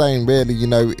venting and saying, really, you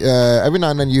know, every now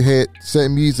and then you hear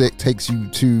certain music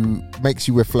makes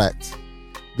you reflect.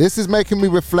 This is making me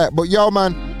reflect, but yo,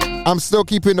 man, I'm still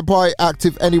keeping the party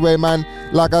active anyway, man.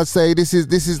 Like I say, this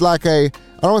is like I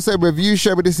don't want to say a review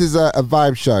show, but this is a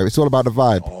vibe show. It's all about the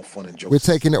vibe. We're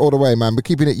taking it all the way, man. We're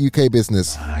keeping it UK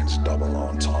business. Double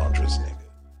entendres, nigga.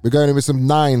 We're going in with some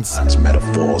nines. That's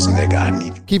metaphors, nigga. I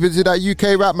need. Keep it to that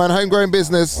UK rap, man. Homegrown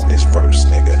business. This verse,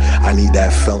 nigga. I need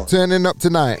that fella. Turning up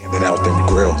tonight. And then out them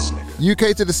grills, nigga.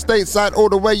 UK to the stateside all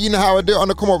the way. You know how I do it on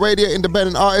the Come Up Radio.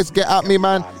 Independent artists, get at me,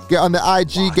 man. Get on the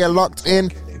IG, get locked in,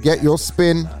 get your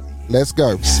spin. Let's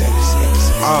go.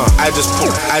 I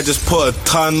just put a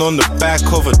ton on the back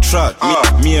of a truck.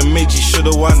 Me and Midgie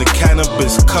should've won the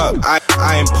cannabis cup.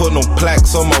 I ain't put no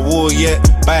plaques on my wall yet.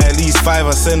 Buy at least 5,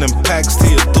 I send them packs to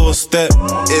your doorstep.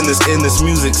 In this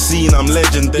music scene, I'm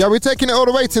legendary. Yeah, we're taking it all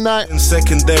the way tonight. In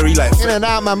secondary, like in and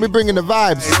out, man. We're bringing the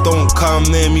vibes. Don't come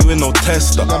near me with no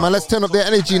tester. Yeah, man, let's turn up the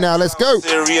energy now. Let's go.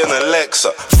 Siri and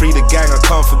Alexa, free the gang. I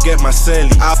can't forget my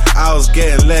celly. I was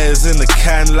getting letters in the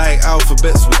can like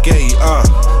alphabet spaghetti.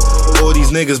 All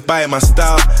these niggas bite my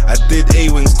style. I did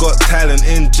A-Wings, got talent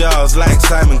in jars like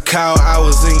Simon Cowell. I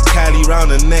was in Cali,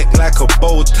 round the neck like a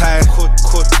bow tie.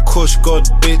 Kush God,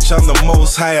 bitch, I'm the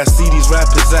most high. I see these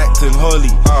rappers acting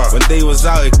holy. When they was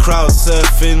out at crowd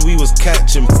surfing, we was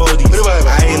catching bodies.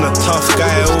 I ain't a tough guy,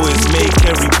 I always make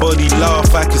everybody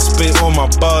laugh. I can spit on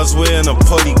my bars, wearing a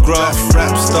polygraph.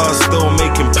 Rap stars still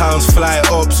making pounds, fly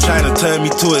ops, trying to turn me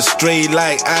to a straight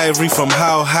like Ivory from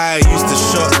how high I used to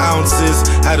shot ounces.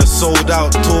 Had a sold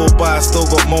out tour, but I still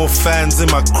got more fans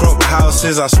in my crop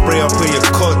houses. I spray up where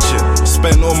you're coaching.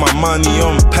 Spent all my money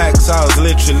on packs, I was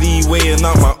literally weighing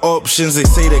up my options. They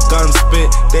say they gun spit,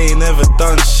 they ain't never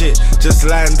done shit. Just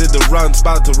landed the runs,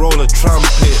 about to roll a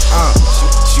trumpet.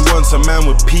 She wants a man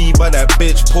with P, but that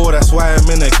bitch poor. That's why I'm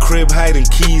in a crib hiding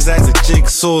keys at the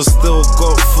jigsaw. Still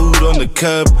got food on the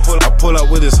curb. I pull up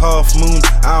with his half moon.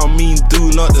 I don't mean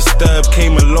do not disturb.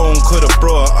 Came alone, could've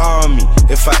brought an army.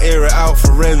 If I air it out,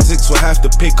 forensics will have to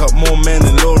pick up more men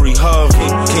than Lori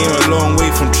Harvey. Came a long way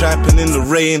from trapping in the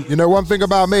rain. You know one thing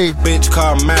about me, bitch,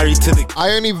 car married to the.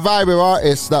 I only vibe with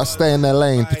artists that stay in their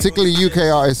lane, particularly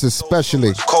UK artists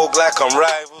especially. Cold black on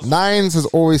rivals. Nines has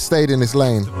always stayed in his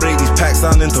lane. Break these packs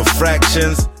down into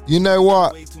fractions. You know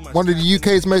what? One of the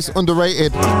UK's most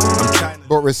underrated,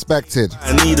 but respected.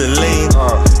 I need a lane.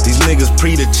 These niggas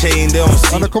pre the chain, they don't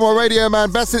see. On the Come On Radio,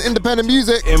 man, best in independent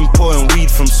music. Importing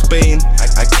weed from Spain. I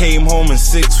I came home in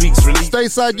 6 weeks released.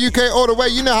 Stateside UK all the way,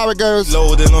 you know how it goes.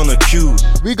 Loading on a queue.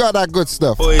 We got that good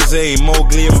stuff. Boys ain't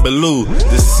Mowgli and Baloo.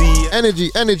 The sea energy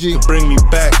to bring me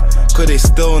back. Could they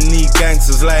still need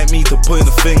gangsters like me to point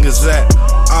the fingers at?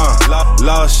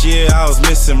 Last year I was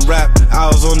missing rap. I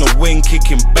was on the wing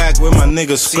kicking back with my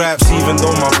niggas scraps. Even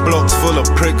though my block's full of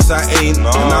pricks, I ain't. And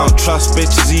I don't trust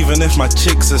bitches even if my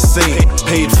chick's a saint.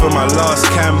 Paid for my last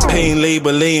campaign,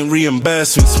 label ain't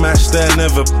reimbursed me. Smashed there,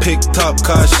 never picked up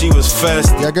cause she was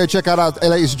first. Yeah, go check out our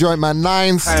latest joint, man.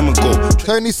 Nines. Time ago.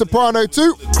 Tony Soprano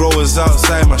too. Growers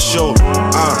outside my show.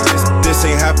 This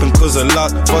ain't happened cause of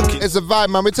luck. Fuck it. It's a vibe,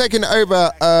 man. We're taking it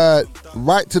over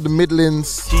right to the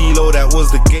Midlands. Kilo, that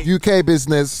was the game. UK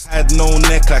business. Had no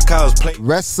neck like I was playing.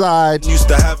 West Side. Used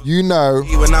to have, you know,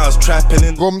 when I was trapping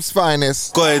in Rum's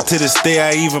finest. Got it to this day.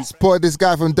 I even supported this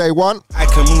guy from day one. I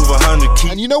can move 100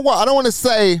 keys. And you know what? I don't want to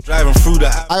say driving through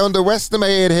the I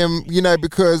underestimated him, you know,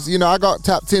 because you know I got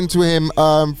tapped into him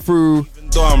through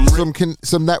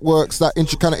some networks that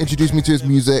kind of introduced me to his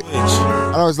music.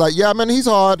 And I was like, yeah, man, he's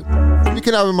hard. We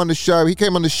can have him on the show. He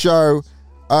came on the show.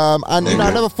 And you know,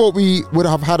 I never thought we would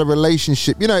have had a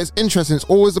relationship. You know, it's interesting. It's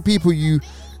always the people you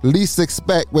least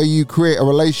expect where you create a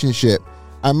relationship.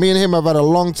 And me and him have had a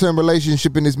long-term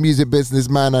relationship in this music business,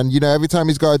 man. And, you know, every time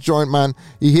he's got a joint, man,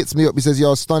 he hits me up. He says,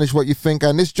 yo, Astonish, what you think?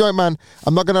 And this joint, man,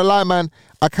 I'm not going to lie, man,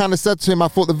 I kind of said to him, I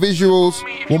thought the visuals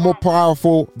were more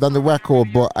powerful than the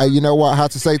record. But you know what? I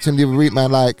had to say to him the other week,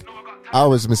 man, like, I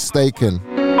was mistaken.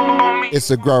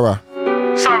 It's a grower.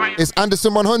 It's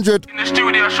Anderson 100. In the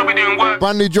studio, I should be doing work.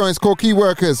 Brand new joints called Key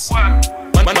Workers.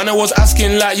 Man, I was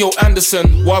asking like, yo,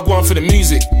 Anderson, why go on for the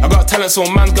music? I got talent, so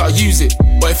man's gotta use it.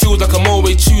 But it feels like I'm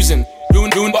always choosing.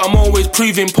 Doing, but I'm always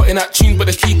proving. Putting out tunes, but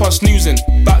they keep on snoozing.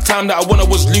 Back time that I won, I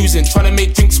was losing. Trying to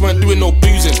make drinks, weren't doing no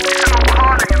boozing.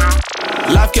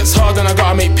 Life gets hard and I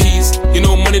gotta make peas. You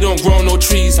know, money don't grow no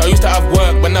trees. I used to have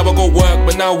work, but now I go work.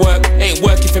 But now work ain't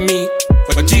working for me.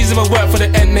 But G's if I work for the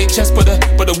NHS, but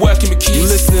the work in the keys. You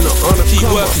listening to Key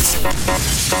Workers.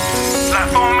 Like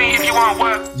phone me if you want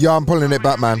work. Yeah, I'm pulling it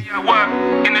back, man.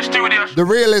 Work in the studio. The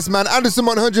realist, man. Anderson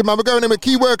 100, man. We're going in with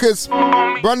Key Workers.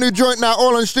 Brand new joint now,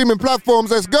 all on streaming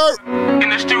platforms. Let's go. In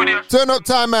the studio. Turn up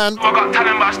time, man. I got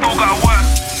talent, but I still gotta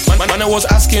work. Man, I was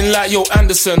asking like, yo,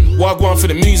 Anderson, why go on for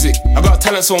the music? I got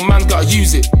talent, so man gotta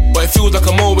use it. But it feels like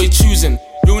I'm always choosing.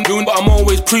 Doing, but I'm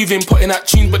always proving. Putting out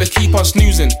tunes, but they keep on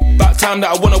snoozing. Back time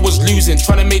that I won, I was losing.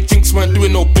 Trying to make drinks, weren't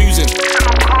doing no boozing.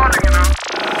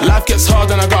 Life gets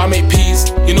hard and I gotta make peas.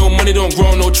 You know, money don't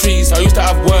grow no trees. I used to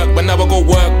have work, but now I go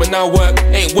work. But now work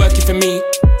ain't working for me.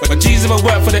 But G's if I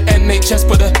work for the NHS,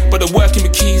 but the work in the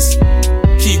keys.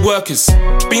 Key Workers.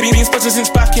 Been special since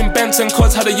back in Benton.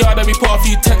 Cause had a yard that we put a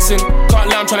few tents in. Can't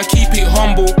lie, I'm trying to keep it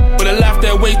humble. But the life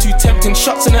there way too tempting.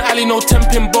 Shots in the alley, no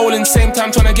temping. Bowling, same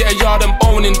time trying to get a yard I'm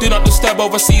owning. Do not disturb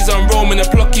overseas, I'm roaming. The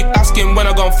block keep asking when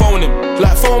I gon' phone him.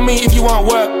 Like phone me if you want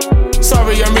work.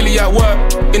 Sorry, I'm really at work.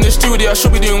 In the studio, I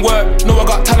should be doing work. No, I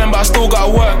got talent, but I still gotta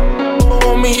work.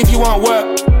 Phone me if you want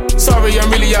work. Sorry,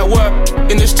 I'm really at work.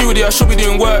 In the studio, I should be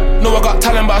doing work. No, I got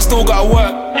talent, but I still gotta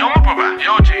work. Yo, my brother,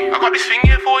 yo, G, I got this thing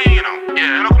here for you, you know.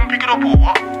 Yeah, look, come pick it up or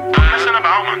what? Don't messing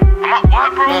about, man. I'm at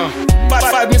work, bro.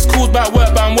 Five missed calls back work,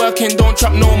 but I'm working. Don't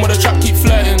trap no more, the trap keep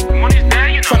flirting. Money's there,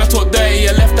 you know. Tryna talk dirty,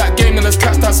 I left that game, then there's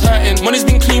cats that's hurting. Money's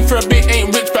been clean for a bit,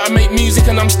 ain't rich, but I make music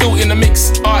and I'm still in the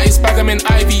mix. Artist bag, I'm in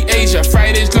Ivy, Asia.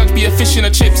 Fridays lunch, be a fish and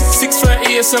a chips.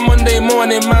 6:30, it's a Monday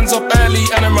morning, man's up early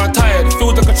and I'm retired.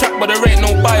 Feels like a trap, but there ain't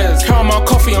no buyers. Caramel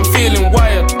coffee, I'm feeling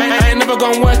wired. I ain't never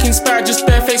gone work inspired, just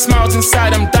bare-faced smiles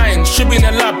inside, I'm dying. Should be in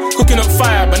the lab, cooking up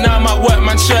fire, but now I'm at work,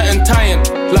 man, shirt and tying.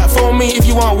 Like phone me if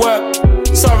you want work.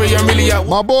 Sorry, I'm really at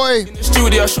my boy in the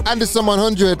studio. Anderson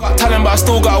 100. Got talent, but I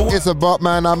still got work. It's a bot,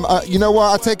 man. I'm. You know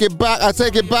what? I take it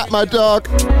back, my dog.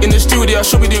 In the studio, I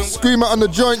should be doing. Screamer on the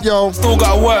joint, yo. Still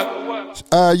got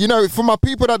work. You know, for my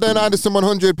people that don't know Anderson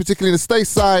 100, particularly in the state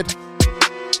side,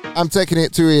 I'm taking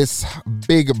it to his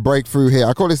big breakthrough here.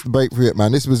 I call this the breakthrough hit,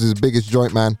 man. This was his biggest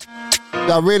joint, man.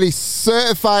 That really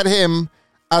certified him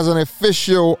as an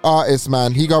official artist,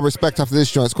 man. He got respect after this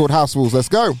joint. It's called House Rules. Let's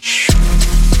go.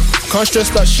 Can't stress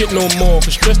that shit no more,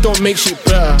 cause stress don't make shit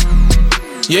better.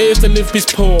 Yeah, I used to live this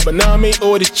poor, but now I make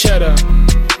all this cheddar.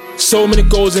 So many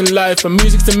goals in life, and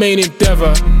music's the main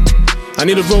endeavor. I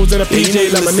need a rose and a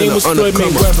PJ like my name was Floyd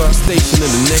Mayweather. Station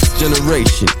in the next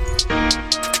generation.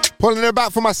 Pulling it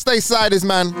back for my stay-siders,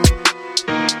 man.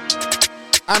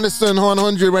 Anderson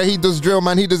 100, where he does drill,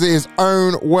 man. He does it his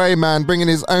own way, man. Bringing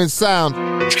his own sound.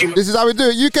 This is how we do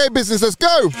it. UK business, let's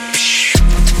go.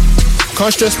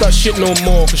 Can't stress that shit no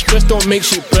more, cause stress don't make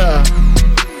shit better.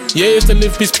 Yeah, I used to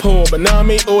live this poor, but now I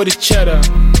make all this cheddar.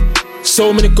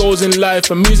 So many goals in life,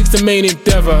 but music's the main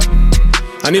endeavor.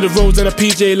 I need a rose and a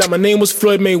PJ like my name was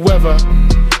Floyd Mayweather.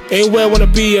 Ain't where I wanna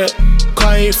be yet,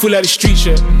 car ain't full out the street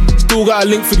yet. Still got a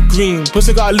link for the green, plus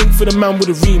I got a link for the man with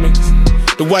the remix.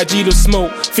 The YG don't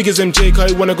smoke, figures MJ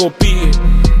cause he wanna go beat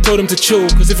it. Told him to chill,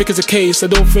 cause if it's a case, I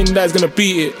don't think that's gonna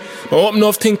beat it. My up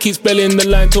north thing keeps bellying the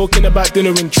line, talking about dinner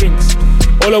and drinks.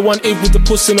 All I want is with the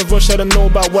puss in a rush, I don't know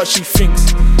about what she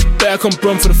thinks. Better come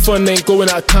brum for the fun, ain't going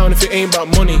out of town if it ain't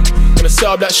about money. Gonna set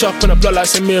up that shop and a blood like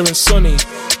Samir and Sonny.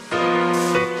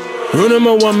 Rule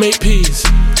number 1, make peace.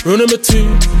 Rule number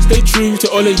 2, stay true to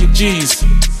all of your G's.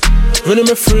 Rule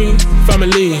number 3,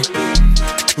 family.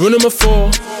 Rule number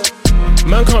 4,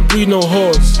 man can't breed no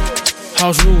whores.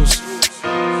 House rules.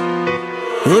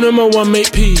 Rule number 1,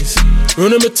 make peace. Rule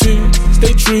number 2,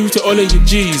 stay true to all of your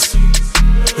G's.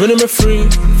 Rule number 3,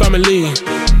 family.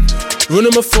 Rule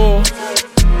number 4,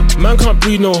 man can't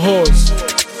breed no whores.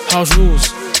 House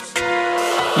rules.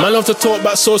 Man love to talk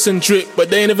about sauce and drip, but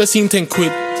they ain't never seen 10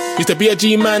 quid. Used to be a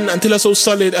G-man until I so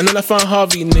solid, and then I found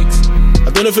Harvey Nicks.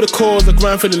 I done it for the cause, I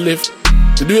grind for the lift.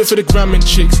 To do it for the gram and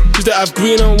chicks. Used to have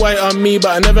green and white on me,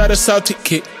 but I never had a Celtic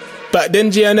kit. Back then,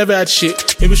 G, I never had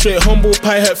shit. It was straight humble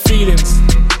pie, hurt feelings.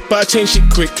 But I changed shit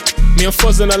quick. Me and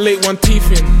Fuzz and I late one teeth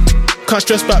in. Can't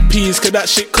stress about peas, cause that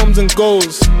shit comes and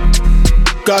goes.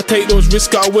 Gotta take those risks,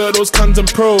 gotta wear those cons and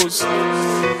pros.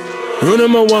 Rule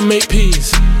number 1, make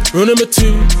peace. Rule number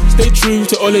 2, stay true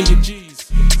to all of your G's.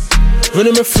 Rule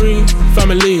number 3,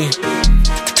 family.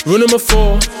 Rule number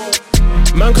 4,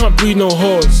 man can't breed no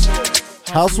whores.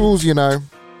 House rules, you know.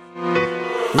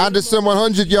 Anderson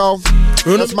 100, yo.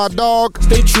 That's my dog.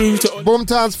 Stay true to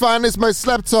Boomtown's finest, most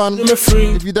slept on. Number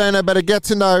 3. If you don't know, better get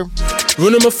to know.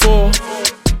 Rule number 4.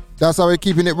 That's how we're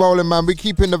keeping it rolling, man. We're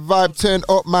keeping the vibe turned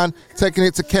up, man. Taking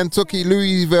it to Kentucky,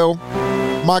 Louisville.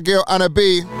 My girl Anna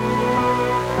B.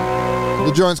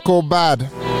 The joint's called Bad.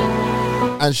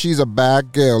 And she's a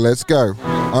bad girl. Let's go.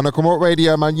 On the Come Up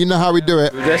Radio, man. You know how we do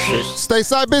it. Stay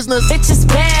side business. Bitches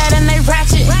bad and they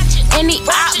ratchet. Any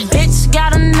op bitch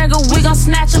got a nigga, we gon'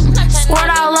 snatch him. Squirt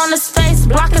all on his face,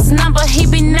 block his number, he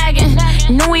be nagging.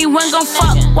 Knew he wasn't gon'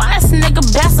 fuck. Why this nigga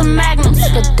best a magnum?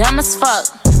 Nigga dumb as fuck.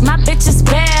 My bitch is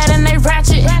bad and they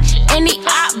ratchet. Any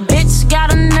op bitch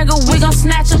got a nigga, we gon'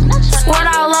 snatch him. Squirt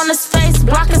all on his face,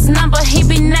 block his number, he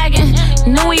be nagging.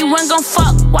 Knew he wasn't gon'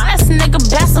 fuck. Why this nigga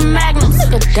best a magnum?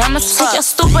 Nigga dumb as fuck. Take your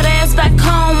stupid ass back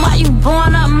home. Why you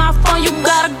blowing up my phone? You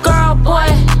got a girl, boy.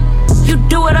 You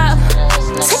do it up.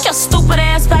 Take your stupid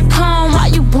ass back home. Why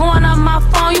you blowing up my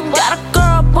phone? You got a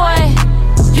girl, boy.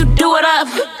 You do it up.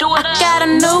 I got a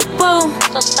new boo,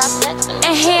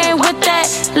 and he ain't with that.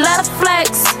 Let her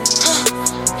flex.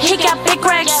 He got big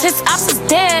racks. His ops is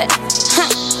dead.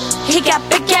 He got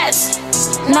big ass.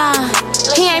 Nah,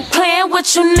 he ain't playing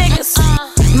with you niggas.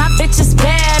 My bitch is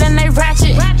bad and they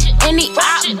ratchet. Any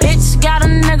op bitch got a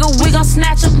nigga, we gon'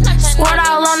 snatch him. Squirt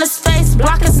all on his face,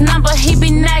 block his number, he be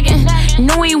nagging.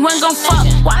 Knew he wasn't gon' fuck.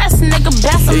 Why this nigga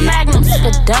best a magnum?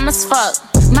 Nigga dumb as fuck.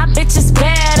 My bitch is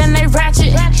bad and they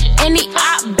ratchet. Any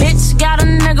op bitch got a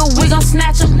nigga, we gon'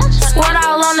 snatch him. Squirt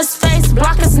all on his face,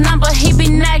 block his number, he be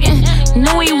nagging.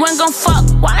 Knew he wasn't gon' fuck.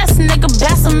 Why this nigga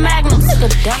best a magnum? Nigga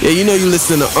dumb. Yeah, you know you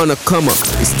listen to On a Come Up,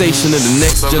 the station of the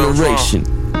next generation.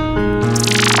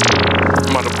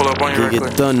 I'm about to pull up on you real quick.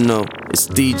 Get done, no. It's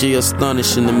DJ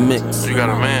Astonish in the mix. You got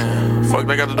a man. Fuck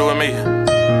they got to do with me.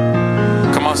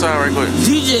 Come outside right quick.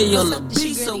 DJ on the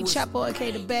beat. Chapo,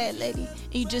 aka the bad lady.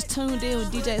 And you just tuned in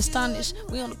with DJ Astonish.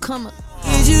 We on the come up.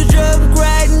 Is you drunk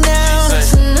right now?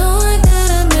 But you know I got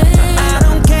a man. I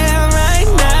don't care right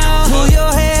now. Pull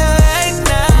your hair right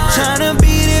now. Tryna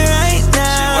beat it right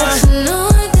now. But you know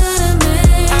I got a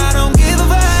man. I don't give a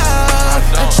fuck.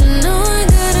 But you know I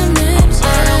got a man.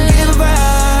 I don't give a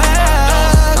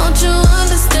fuck. Don't you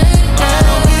understand? I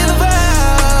don't give a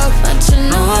fuck. But you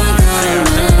know I got a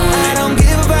man. I don't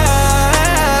give a fuck.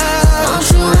 Don't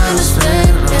you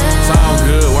understand? Sound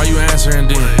good, why you answering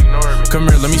then? Come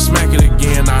here, let me smack it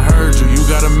again. I heard you, you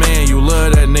got a man, you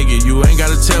love that nigga. You ain't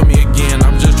gotta tell me again.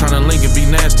 I'm just tryna link and be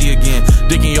nasty again.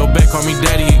 Digging your back, call me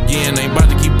daddy again. Ain't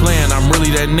about to keep playing, I'm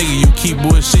really that nigga. You keep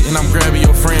bullshitting, I'm grabbing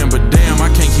your friend. But damn,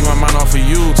 I can't keep my mind off of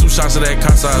you. 2 shots of that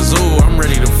Casa Azul, I'm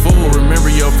ready to fool.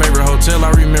 Remember your favorite hotel,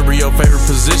 I remember your favorite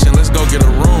position. Let's go get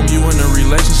a room, you in a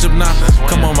relationship now?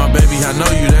 Come on, my baby, I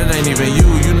know you, that ain't even you.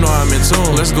 You know I'm in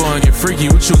tune. Let's go and get freaky,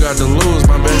 what you got to lose,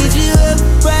 my baby? Is you up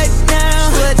right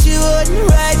now? What you want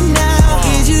right now?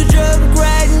 Is you drunk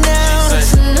right now? But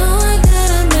you know I got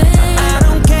a man. I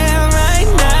don't care right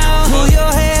now. Pull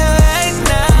your hair right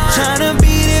now. Tryna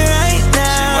beat it right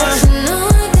now. But you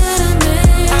know I got a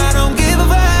man. I don't give a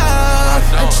fuck.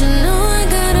 But you know I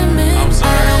got a man.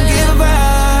 I don't give a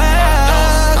fuck.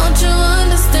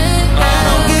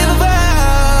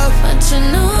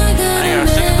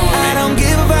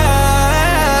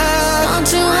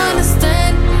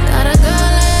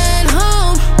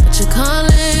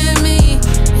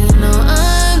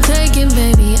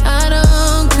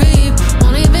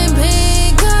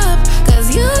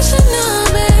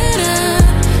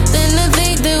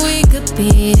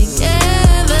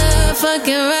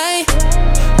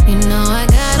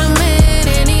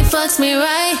 fucks me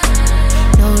right.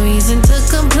 No reason to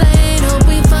complain, hope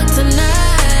we fuck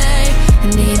tonight.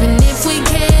 And even if we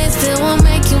can't, still won't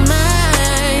make you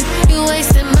mine. You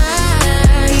wasting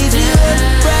mine. Is you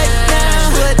right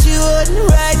now? What you want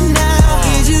right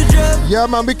now? Is you drunk? Yeah,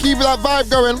 man, we keep that vibe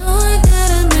going.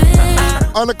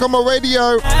 On the Come On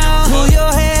Radio. Pull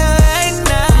your hair right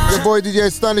now. Your boy DJ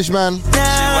Astonish, man.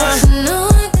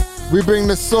 We bring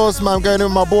the sauce, man. Going in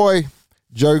with my boy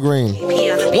Joe Green.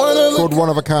 Called One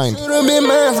of a Kind.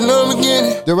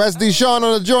 The rest Deshaun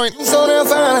on the joint. So damn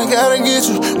fine, I gotta get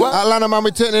you. Atlanta, man,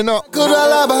 we turning up. Could I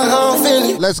lie about how I'm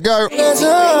feeling? Let's go. So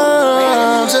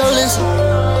listen,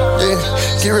 yeah,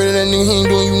 get rid of that nigga, he ain't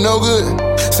doing you no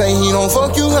good. Say he don't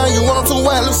fuck you how you want to,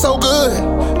 why it look so good?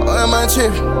 Oh, that my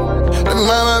chip, let me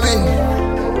mind my business.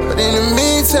 But in the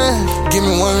meantime, give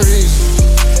me one reason.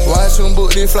 Why shouldn't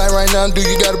book this flight right now? Do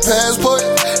you got a passport?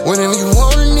 Whenever you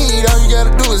want or need, all you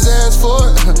gotta do is ask for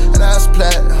it. And I supply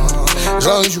it. As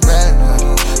long as you ride,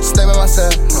 stay by my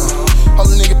side, hold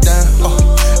a nigga down.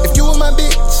 If you were my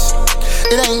bitch,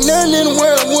 it ain't nothing in the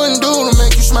world I wouldn't do to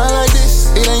make you smile like this.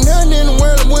 It ain't nothing in the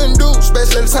world I wouldn't do,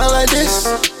 especially at a time like this.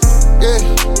 Yeah,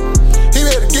 he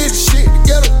better get his shit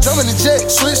together. Jump in the jet,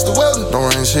 switch the weather. Don't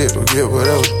rain shit, but get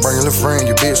whatever. Bring your little friend,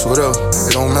 your bitch, whatever.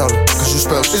 It don't matter, cause you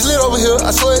special. It's lit over here,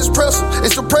 I swear it's pressure.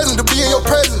 It's the present to be in your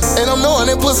presence. And I'm knowing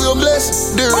that pussy a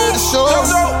blessing. They're ready to show up.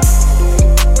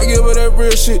 I give her that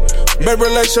real shit. Baby,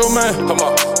 relax your mind.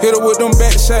 Hit her with them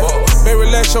back shots. Baby,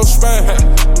 relax your spine.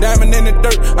 Diamond in the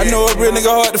dirt. I know a real nigga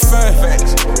hard to find.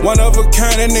 One of a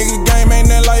kind, that nigga game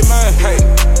ain't nothing like mine.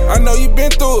 I know you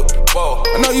been through it.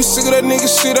 I know you sick of that nigga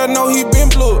shit. I know he been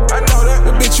blue. I know that.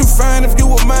 But bitch, you fine. If you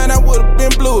were mine, I would've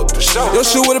been blue. Your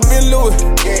shit would've been Louis.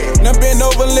 Now bend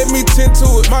over, let me tend to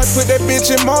it. Might put that bitch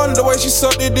in morning. The way she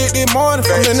sucked it dick this morning.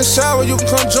 I'm in the shower, you can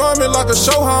come join me like a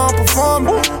show how I'm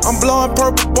performing. I'm blowing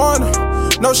purple born.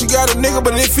 No, she got a nigga,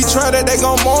 but if he try that, they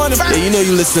gon' mourn him. Yeah, you know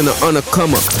you listen to On a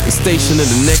Come Up, the station of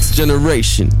the next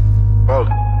generation.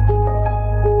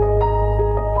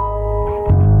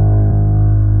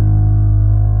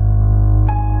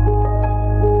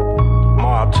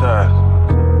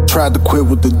 Tried to quit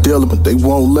with the dealer, but they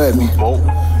won't let me.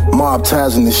 Mob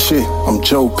ties in this shit, I'm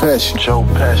Joe Pesci.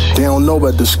 They don't know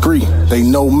about discreet, they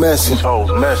know messy.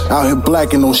 Out here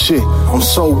blacking on shit, I'm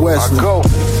so Wesley.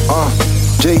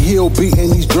 J Hill beating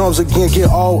these drums again. Get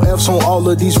all F's on all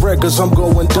of these records. I'm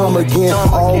going dumb again.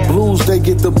 All blues, they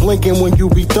get the blinking when you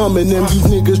be thumbing them. These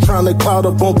niggas trying to cloud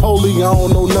up on Poli. I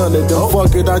don't know none of them.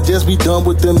 Fuck it, I just be done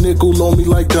with them. Nickel on me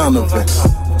like Donovan.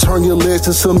 Turn your legs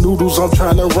to some noodles, I'm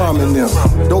trying to ramen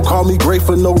them. Don't call me great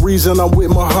for no reason, I'm with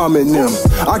Muhammad and them.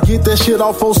 I get that shit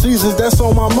off 4 Seasons, that's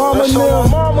on my mama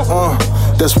now.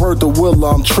 That's word to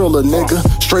Willa, I'm Triller, nigga.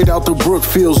 Straight out the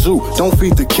Brookfield Zoo, don't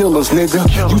feed the killers, nigga.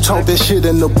 You talk that shit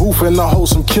in the booth and I hold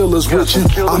some killers with you.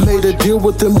 I made a deal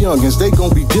with them youngins, they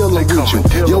gon' be dealing with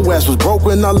you. Your ass was broke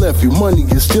when I left you, money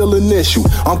is still an issue.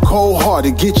 I'm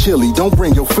cold-hearted, get chilly, don't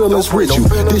bring your feelings with you.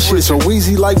 This shit so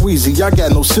easy like Wheezy, I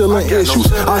got no ceiling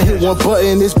issues. I hit one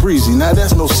button, it's breezy, now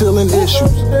that's no ceiling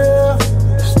issues.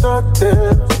 Stuck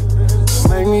there,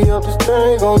 make me up this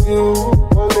thing on you.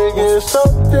 My nigga is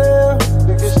stuck there,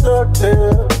 nigga stuck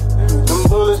there. Them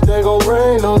bullets, they gon'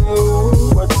 rain on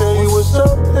you. I tell you what's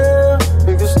up there,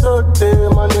 nigga stuck there.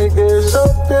 My nigga is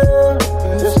up there,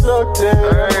 it's stuck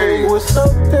there. I tell you what's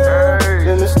up there,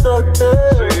 then it's stuck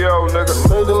there. See yo, nigga,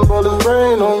 make them bullets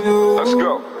rain on you. Let's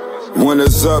go. When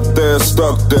it's up there,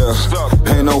 stuck there.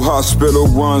 Ain't no hospital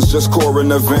runs, just core in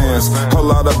the vans. A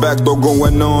lot of backdoor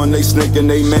going on, they sneaking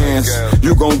they mans.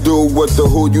 You gon' do what the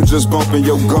who, you just bumping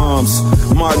your gums.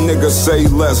 My niggas say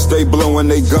less, they blowing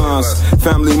they guns.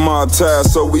 Family mob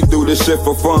ties, so we do this shit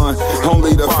for fun.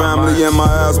 Only the family in my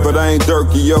eyes, but I ain't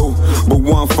Durkee, yo. But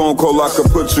one phone call, I could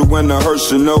put you in the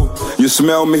hearse, you know. You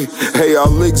smell me? Hey, our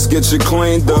leaks get you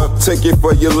cleaned up. Take it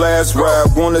for your last ride.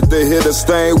 Wanted to hit a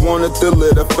stain, wanted to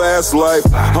live a fast life.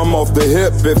 I'm off the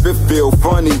hip if it feel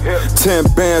funny. 10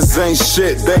 bands ain't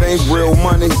shit, that ain't real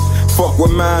money. Fuck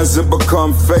with minds and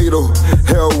become fatal.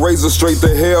 Hell razor straight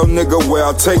to hell, nigga, where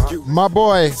I take you. My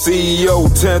boy CEO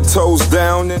 10 toes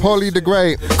down. Polly the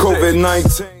Great.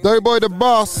 COVID-19. Doughboy the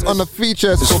Boss on the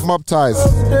feature. It's called Mob Ties.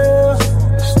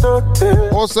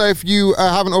 Also, if you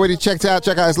haven't already checked out,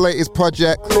 check out his latest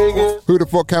project, Who the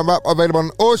Fuck Can Rap, available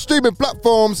on all streaming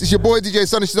platforms. It's your boy DJ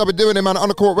Astonish. I've been doing it, man, on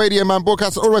the Court Radio, man,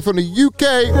 broadcasting all the way from the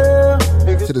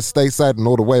UK to the stateside and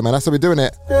all the way, man. That's how we're doing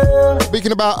it.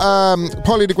 Speaking about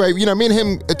Polly the Great, you know, me and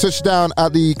him touched down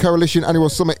at the Coalition Annual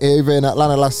Summit here in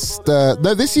Atlanta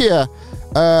this year.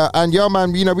 And yo,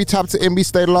 man, you know, we tapped it in, we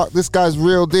stayed locked. This guy's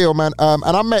real deal, man. And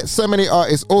I met so many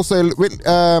artists. Also,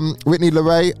 Whitney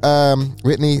Lene,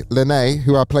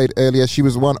 who I played earlier, she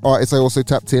was one artist I also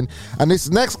tapped in. And this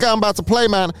next guy I'm about to play,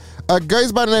 man,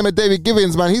 goes by the name of David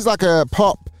Givens, man. He's like a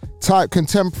pop type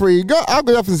contemporary. I'll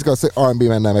definitely go say R&B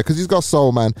man now, because he's got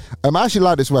soul, man. I actually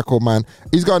like this record, man.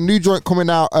 He's got a new joint coming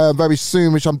out very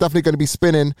soon, which I'm definitely going to be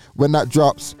spinning when that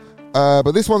drops.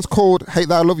 But this one's called Hate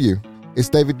That I Love You. It's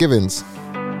David Givens.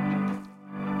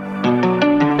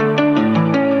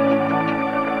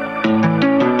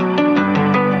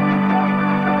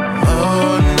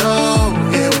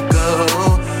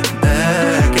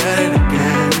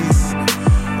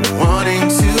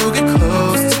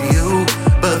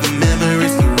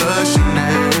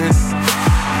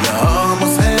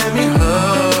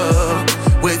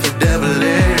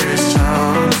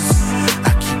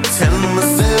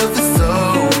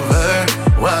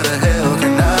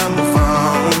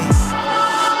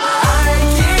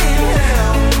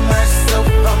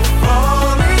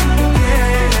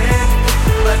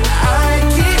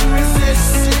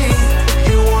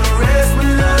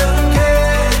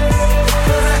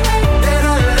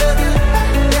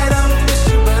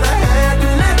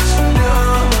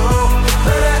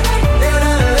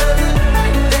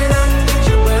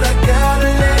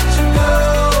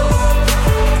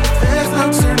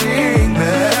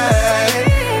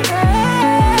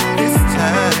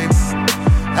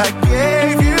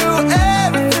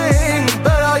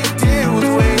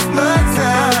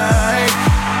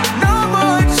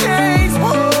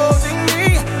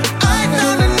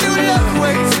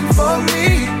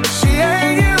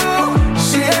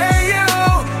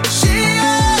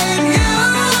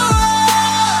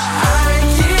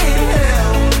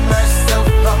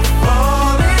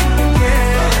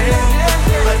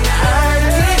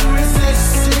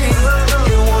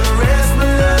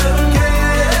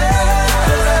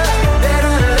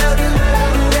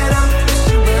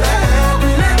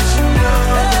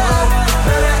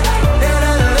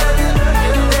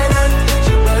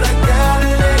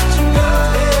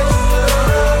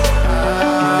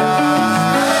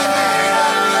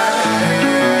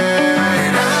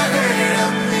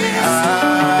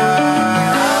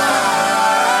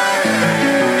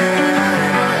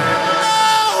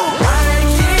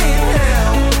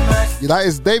 That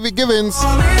is David Givens.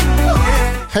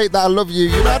 Hate That I Love You.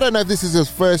 You know, I don't know if this is his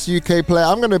first UK player.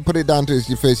 I'm going to put it down to his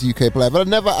first UK player.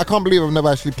 But I can't believe I've never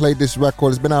actually played this record.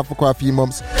 It's been out for quite a few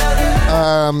months.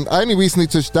 I only recently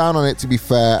touched down on it, to be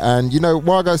fair. And, you know,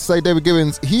 what I got to say, David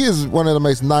Givens, he is one of the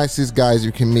most nicest guys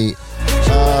you can meet.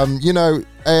 You know,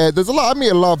 I meet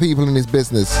a lot of people in this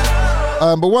business.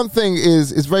 But one thing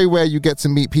is, it's very rare you get to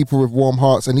meet people with warm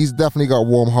hearts, and he's definitely got a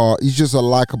warm heart. He's just a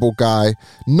likable guy,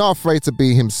 not afraid to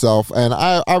be himself, and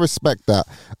I respect that.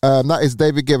 That is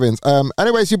David Givens.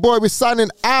 Anyways, your boy, we're signing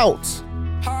out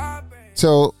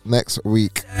till next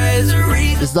week.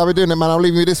 This is how we're doing it, man. I'm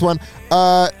leaving you this one.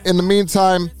 In the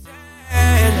meantime,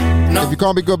 if you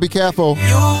can't be good, be careful.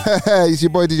 It's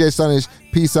your boy DJ Astonish.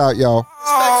 Peace out, y'all.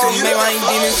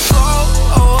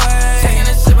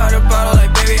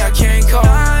 I can't call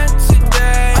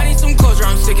today. I need some closure,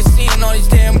 I'm sick of seeing all these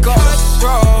damn ghosts,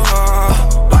 bro.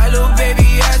 My little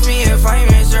baby asked me if I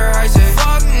miss her, I said,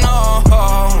 fuck no.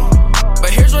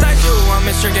 But here's what I do, I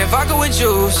miss her, get vodka with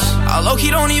juice. I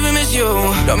low-key don't even miss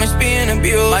you, don't miss being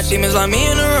abused. My team is like me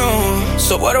in the room,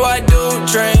 so what do I do?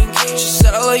 Drink, she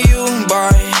said I love you,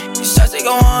 bye. These shots, they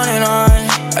go on and on.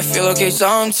 I feel okay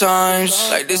sometimes,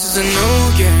 like this is a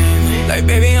new game. Like,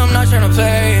 baby, I'm not tryna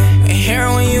play. Ain't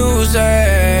hearing what you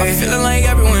say. I'm feeling like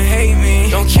everyone hate me.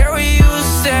 Don't care what you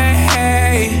say.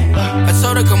 I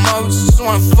told her come up, just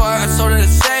wanna fuck. I told her to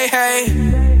say hey.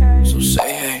 So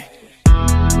say hey.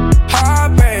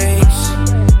 Heartbreaks.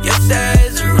 Yes,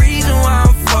 there's a reason why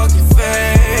I'm fucking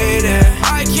faded.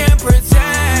 I can't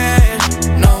pretend.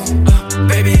 No,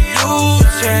 baby, you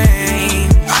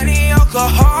change. I need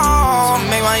alcohol to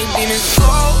make my demons go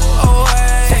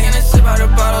away. Taking a sip out of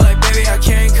the bottle like baby, I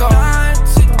can't call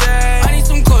today. I need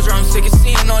some closure, I'm sick of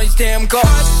seeing all these damn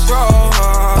ghosts, bro.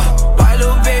 My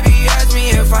little baby asked me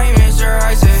if I miss her,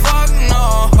 I said, fuck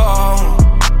no.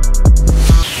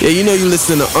 Yeah, you know you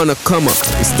listen to On a Come Up,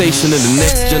 the station of the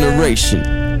next generation.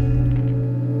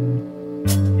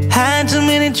 Had too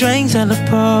many drinks at the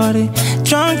party.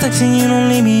 Drunk texting, you don't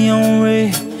leave me on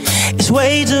red. It's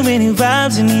way too many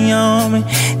vibes in the army.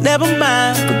 Never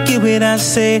mind, forget what I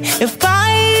said. If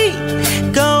I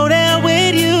go down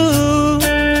with you,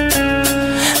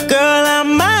 girl, I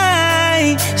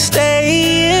might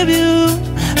stay if you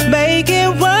make it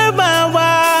worth my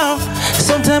while.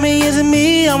 So tell me, is it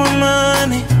me or my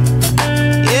money?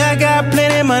 Yeah, I got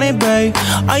plenty that money, babe?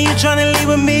 Are you tryna leave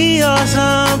with me or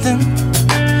something?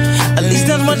 At least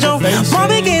that's what your mama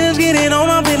beginners getting on,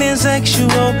 I'm feeling sexual.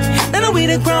 Then we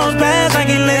the cross paths, I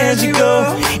can't let you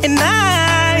go. And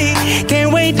I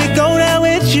can't wait to go there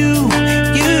with you.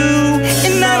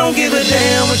 And I don't give a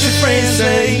damn what your friends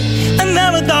say. I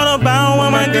never thought about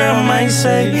what my girl might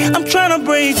say. I'm tryna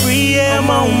break free, yeah, I'm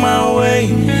on my way.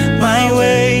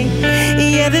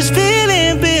 Yeah, this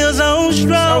feeling feels so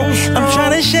strong. I'm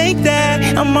tryna shake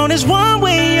that. I'm on this one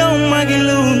way home, I can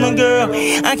lose my girl.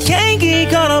 I can't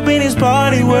get caught up in this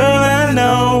party world, I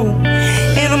know.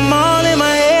 And I'm all in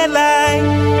my head like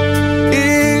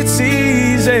it's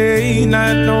easy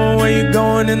not knowing where you're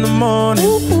going in the morning.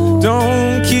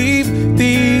 Don't keep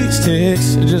these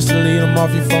texts just to leave them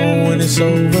off your phone when it's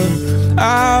over.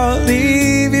 I'll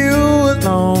leave you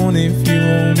alone if you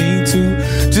want me to.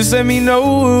 Just let me know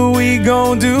what we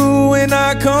gon' do when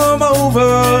I come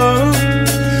over.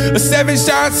 7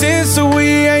 shots in so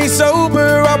we ain't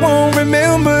sober. I won't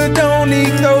remember, don't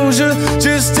need closure.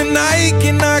 Just tonight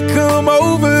can I come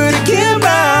over to get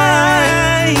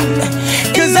mine?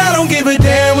 Cause I don't give a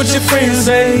damn what your friends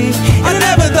say. I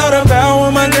never thought about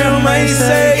what my girl might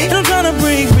say. And I'm tryna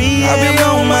break free, I'll be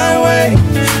on my way.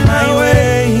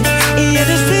 Yeah,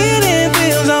 this feeling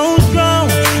feels so strong.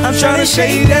 I'm tryna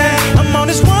shake that. I'm on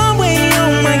this one way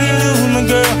home, I can lose my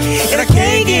girl. And I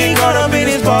can't get caught up in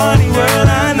this party world,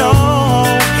 I know.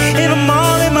 And I'm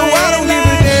all in my head. I don't give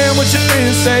a damn what your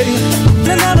friends say.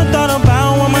 I never thought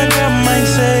about what my girl might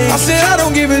say. I said I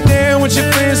don't give a damn what your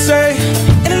friends say.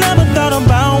 And I never thought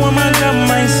about what my girl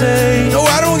might say. No,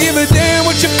 I don't give a damn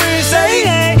what your friends say.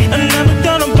 I never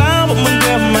thought about what my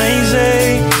girl might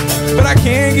say. But I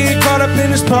can't get caught up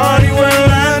in this party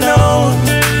world, I know.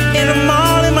 And I'm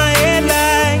all in my head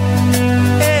like,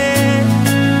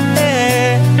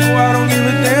 no, I don't give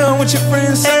a damn what your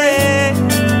friends say.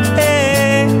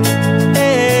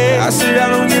 I said I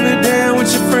don't give a damn what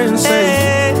your friends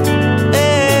say.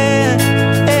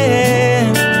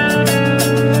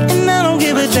 And I don't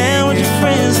give a damn what your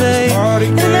friends say.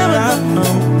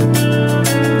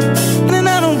 And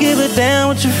I don't give a damn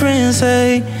what your friends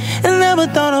say. And never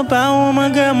thought about what my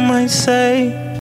girl might say.